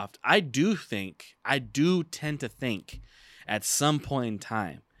Microsoft. I do tend to think at some point in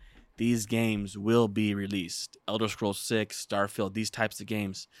time, these games will be released. Elder Scrolls 6, Starfield, these types of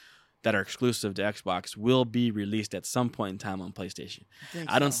games that are exclusive to Xbox will be released at some point in time on PlayStation.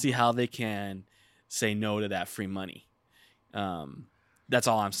 I don't see how they can say no to that free money. That's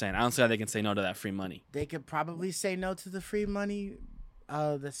all I'm saying. I don't see how they can say no to that free money. They could probably say no to the free money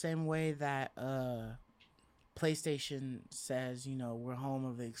the same way that PlayStation says, we're home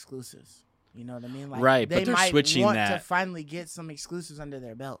of the exclusives. You know what I mean? Like, right, they but they're might switching want that to finally get some exclusives under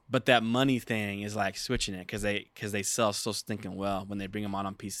their belt. But that money thing is like switching it because they sell so stinking well when they bring them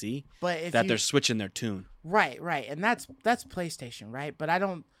on PC. But if they're switching their tune. Right, and that's PlayStation, right? But I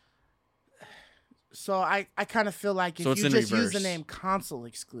don't. So I kind of feel like if you just use the name console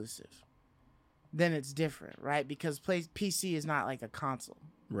exclusive, then it's different, right? Because PC is not like a console.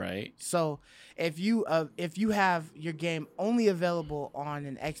 Right. So if you have your game only available on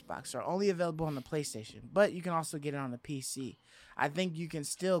an Xbox or only available on the PlayStation, but you can also get it on the PC, I think you can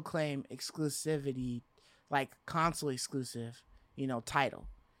still claim exclusivity, like console exclusive, title.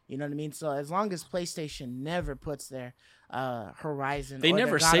 You know what I mean? So as long as PlayStation never puts their Horizon, they or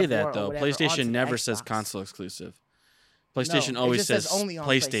never their say God of that War though. PlayStation never says console exclusive. PlayStation always says only on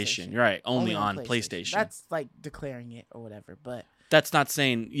PlayStation. Right, only on PlayStation. That's like declaring it or whatever, but that's not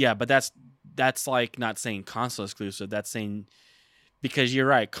saying but that's like not saying console exclusive. That's saying, because you're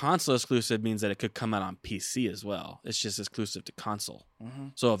right, console exclusive means that it could come out on PC as well. It's just exclusive to console. Mm-hmm.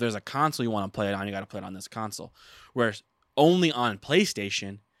 So if there's a console you want to play it on, you got to play it on this console. Whereas only on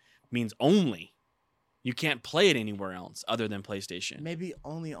PlayStation means only. You can't play it anywhere else other than PlayStation. Maybe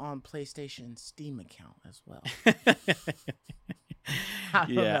only on PlayStation Steam account as well.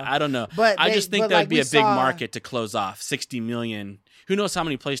 I don't know. But I just think that'd be a big market to close off. 60 million. Who knows how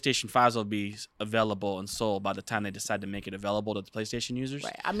many PlayStation 5s will be available and sold by the time they decide to make it available to the PlayStation users?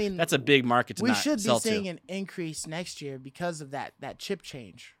 Right. I mean, that's a big market to we not should be sell seeing to. an increase next year because of that chip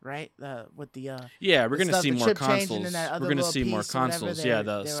change, right? With the we're going to see more consoles. We're going to see more consoles.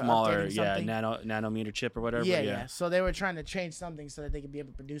 The smaller, nanometer chip or whatever. Yeah. So they were trying to change something so that they could be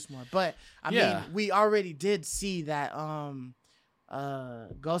able to produce more. But I mean, we already did see that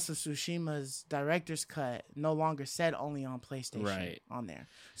Ghost of Tsushima's director's cut no longer said only on PlayStation on there.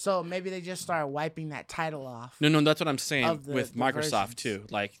 So maybe they just started wiping that title off. No, that's what I'm saying with Microsoft too.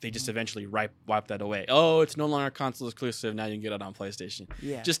 Like they just eventually wipe that away. Oh, it's no longer console exclusive. Now you can get it on PlayStation.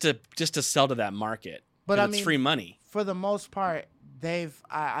 Yeah. Just to sell to that market. But I mean, it's free money. For the most part,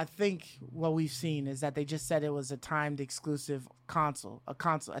 I think what we've seen is that they just said it was a timed exclusive console,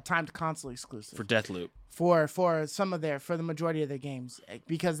 a timed console exclusive for Deathloop. For the majority of their games,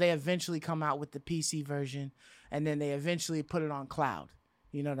 because they eventually come out with the PC version and then they eventually put it on cloud.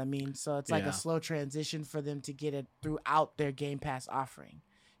 You know what I mean? So it's like a slow transition for them to get it throughout their Game Pass offering.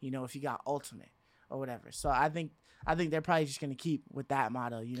 If you got Ultimate or whatever. So I think they're probably just going to keep with that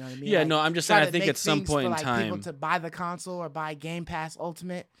motto. You know what I mean? Yeah, I'm just saying I think at some point in time, people to buy the console or buy Game Pass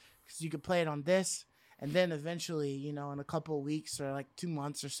Ultimate because you could play it on this, and then eventually, in a couple of weeks or like 2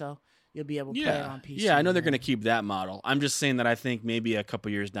 months or so, you'll be able to play it on PC. Yeah, I know they're going to keep that model. I'm just saying that I think maybe a couple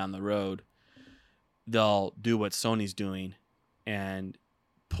years down the road, they'll do what Sony's doing and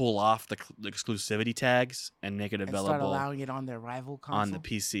pull off the exclusivity tags and make it available. And start allowing it on their rival console? On the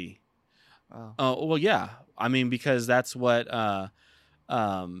PC. Oh, well, yeah. I mean, because that's what...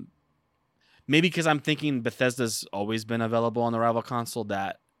 maybe because I'm thinking Bethesda's always been available on the rival console,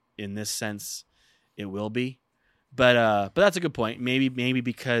 that in this sense it will be. But that's a good point. Maybe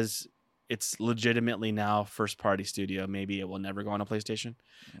because it's legitimately now first-party studio, maybe it will never go on a PlayStation.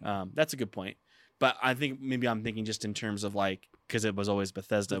 That's a good point. But I think maybe I'm thinking just in terms of like, because it was always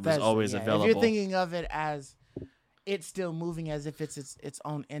Bethesda was always available. If you're thinking of it as it's still moving as if it's its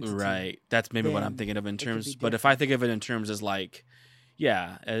own entity. Right. That's maybe what I'm thinking of in terms. But if I think of it in terms as like,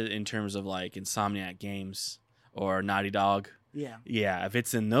 in terms of like Insomniac Games or Naughty Dog. Yeah. If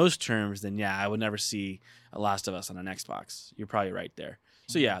it's in those terms, then I would never see a Last of Us on an Xbox. You're probably right there.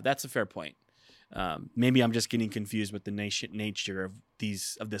 So that's a fair point. Maybe I'm just getting confused with the nature of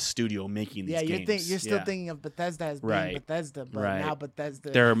the studio making these Yeah, games. you're still thinking of Bethesda as being Right. Bethesda, but Right. now Bethesda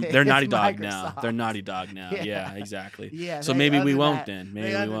They're is Naughty Dog now. Microsoft. They're Naughty Dog now. Yeah. Yeah, exactly. Yeah, So they maybe we under won't that- then. they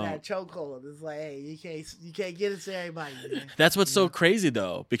Maybe we under won't. that chokehold. It's like, hey, you can't get it to everybody. Man. That's what's so Yeah. crazy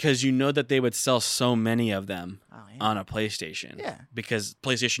though, because you know that they would sell so many of them Oh, yeah. on a PlayStation. Yeah. Because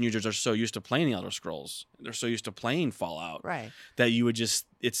PlayStation users are so used to playing the Elder Scrolls. They're so used to playing Fallout Right. that you would just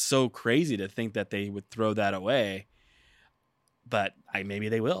it's so crazy to think that they would throw that away. But maybe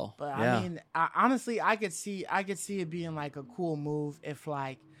they will. But yeah. I mean, honestly, I could see it being like a cool move if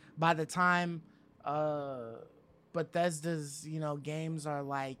like by the time Bethesda's, games are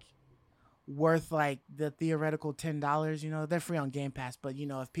like worth like the theoretical $10, they're free on Game Pass, but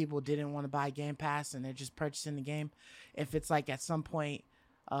if people didn't want to buy Game Pass and they're just purchasing the game, if it's like at some point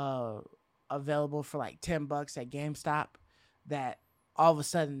available for like $10 at GameStop, that all of a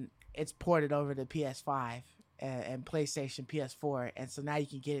sudden it's ported over to PS5 and PlayStation, PS4, and so now you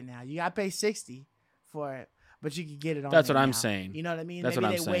can get it now. You gotta pay $60 for it, but you can get it on. That's there what I'm now. saying. You know what I mean? That's Maybe what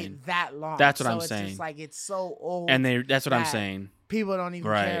I'm they saying. wait that long. That's what so I'm it's saying. Just like it's so old, And that's what I'm that saying. people don't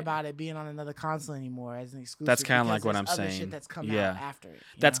even Right. care about it being on another console anymore as an exclusive. That's kinda because like what there's I'm other saying. Shit that's come Yeah. out after it.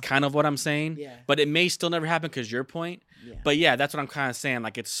 That's kind of what I'm saying. Yeah. But it may still never happen because your point. Yeah. But yeah, that's what I'm kind of saying.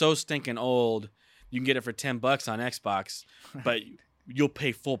 Like it's so stinking old. You can get it for $10 on Xbox, but you'll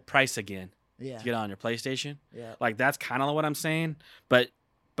pay full price again yeah. to get it on your PlayStation. Yeah. Like that's kind of what I'm saying. But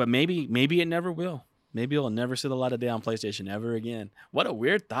maybe it never will. Maybe it'll never see the light of day on PlayStation ever again. What a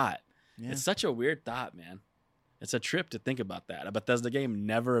weird thought. Yeah. It's such a weird thought, man. It's a trip to think about that. A Bethesda game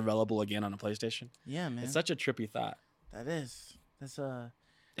never available again on a PlayStation. Yeah, man. It's such a trippy thought. That is. That's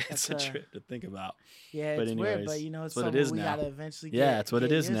It's That's a a- trip to think about. yeah. But It's weird, anyways, but it's it's what it something is we now. gotta eventually. Yeah, it's what it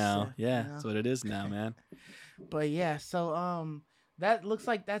get is used now. to, Yeah, you know? it's what it is now, man. But yeah, so that looks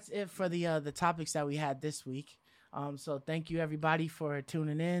like that's it for the topics that we had this week. So thank you everybody for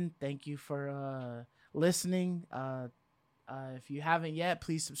tuning in. Thank you for listening. If you haven't yet,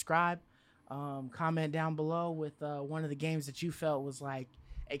 please subscribe. Comment down below with one of the games that you felt was like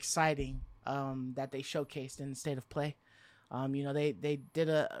exciting that they showcased in the State of Play. They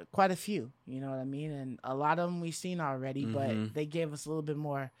did quite a few, you know what I mean, and a lot of them we've seen already, Mhm. but they gave us a little bit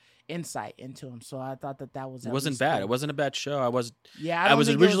more insight into them. So I thought that was It at wasn't least bad. cool. It wasn't a bad show. I was Yeah, I don't was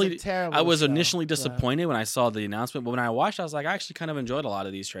think it was a originally- terrible I was show, initially but- disappointed when I saw the announcement, but when I watched, I was like, I actually kind of enjoyed a lot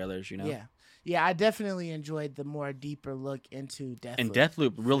of these trailers, you know. Yeah, I definitely enjoyed the more deeper look into Deathloop. And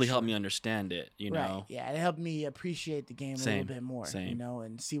Deathloop really helped sure. me understand it, you know. Right. Yeah, it helped me appreciate the game a Same, little bit more, same.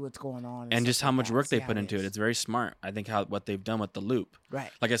 and see what's going on. And stuff just how like much that, work see they how put into it. is. It's very smart. I think what they've done with the loop. Right.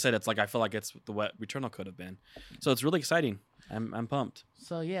 Like I said, it's like I feel like it's what Returnal could have been. So it's really exciting. I'm pumped.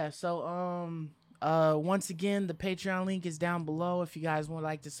 So yeah, once again, the Patreon link is down below if you guys would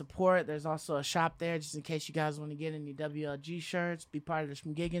like to support. There's also a shop there just in case you guys want to get any WLG shirts, be part of the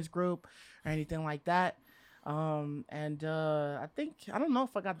Schmigiggins group or anything like that. I don't know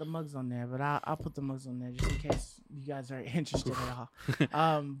if I got the mugs on there, but I'll put the mugs on there just in case you guys are interested at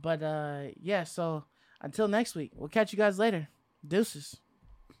all. Yeah, so until next week, we'll catch you guys later. Deuces.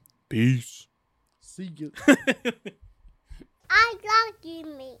 Peace. See you. I love you,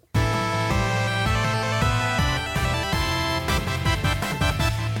 me.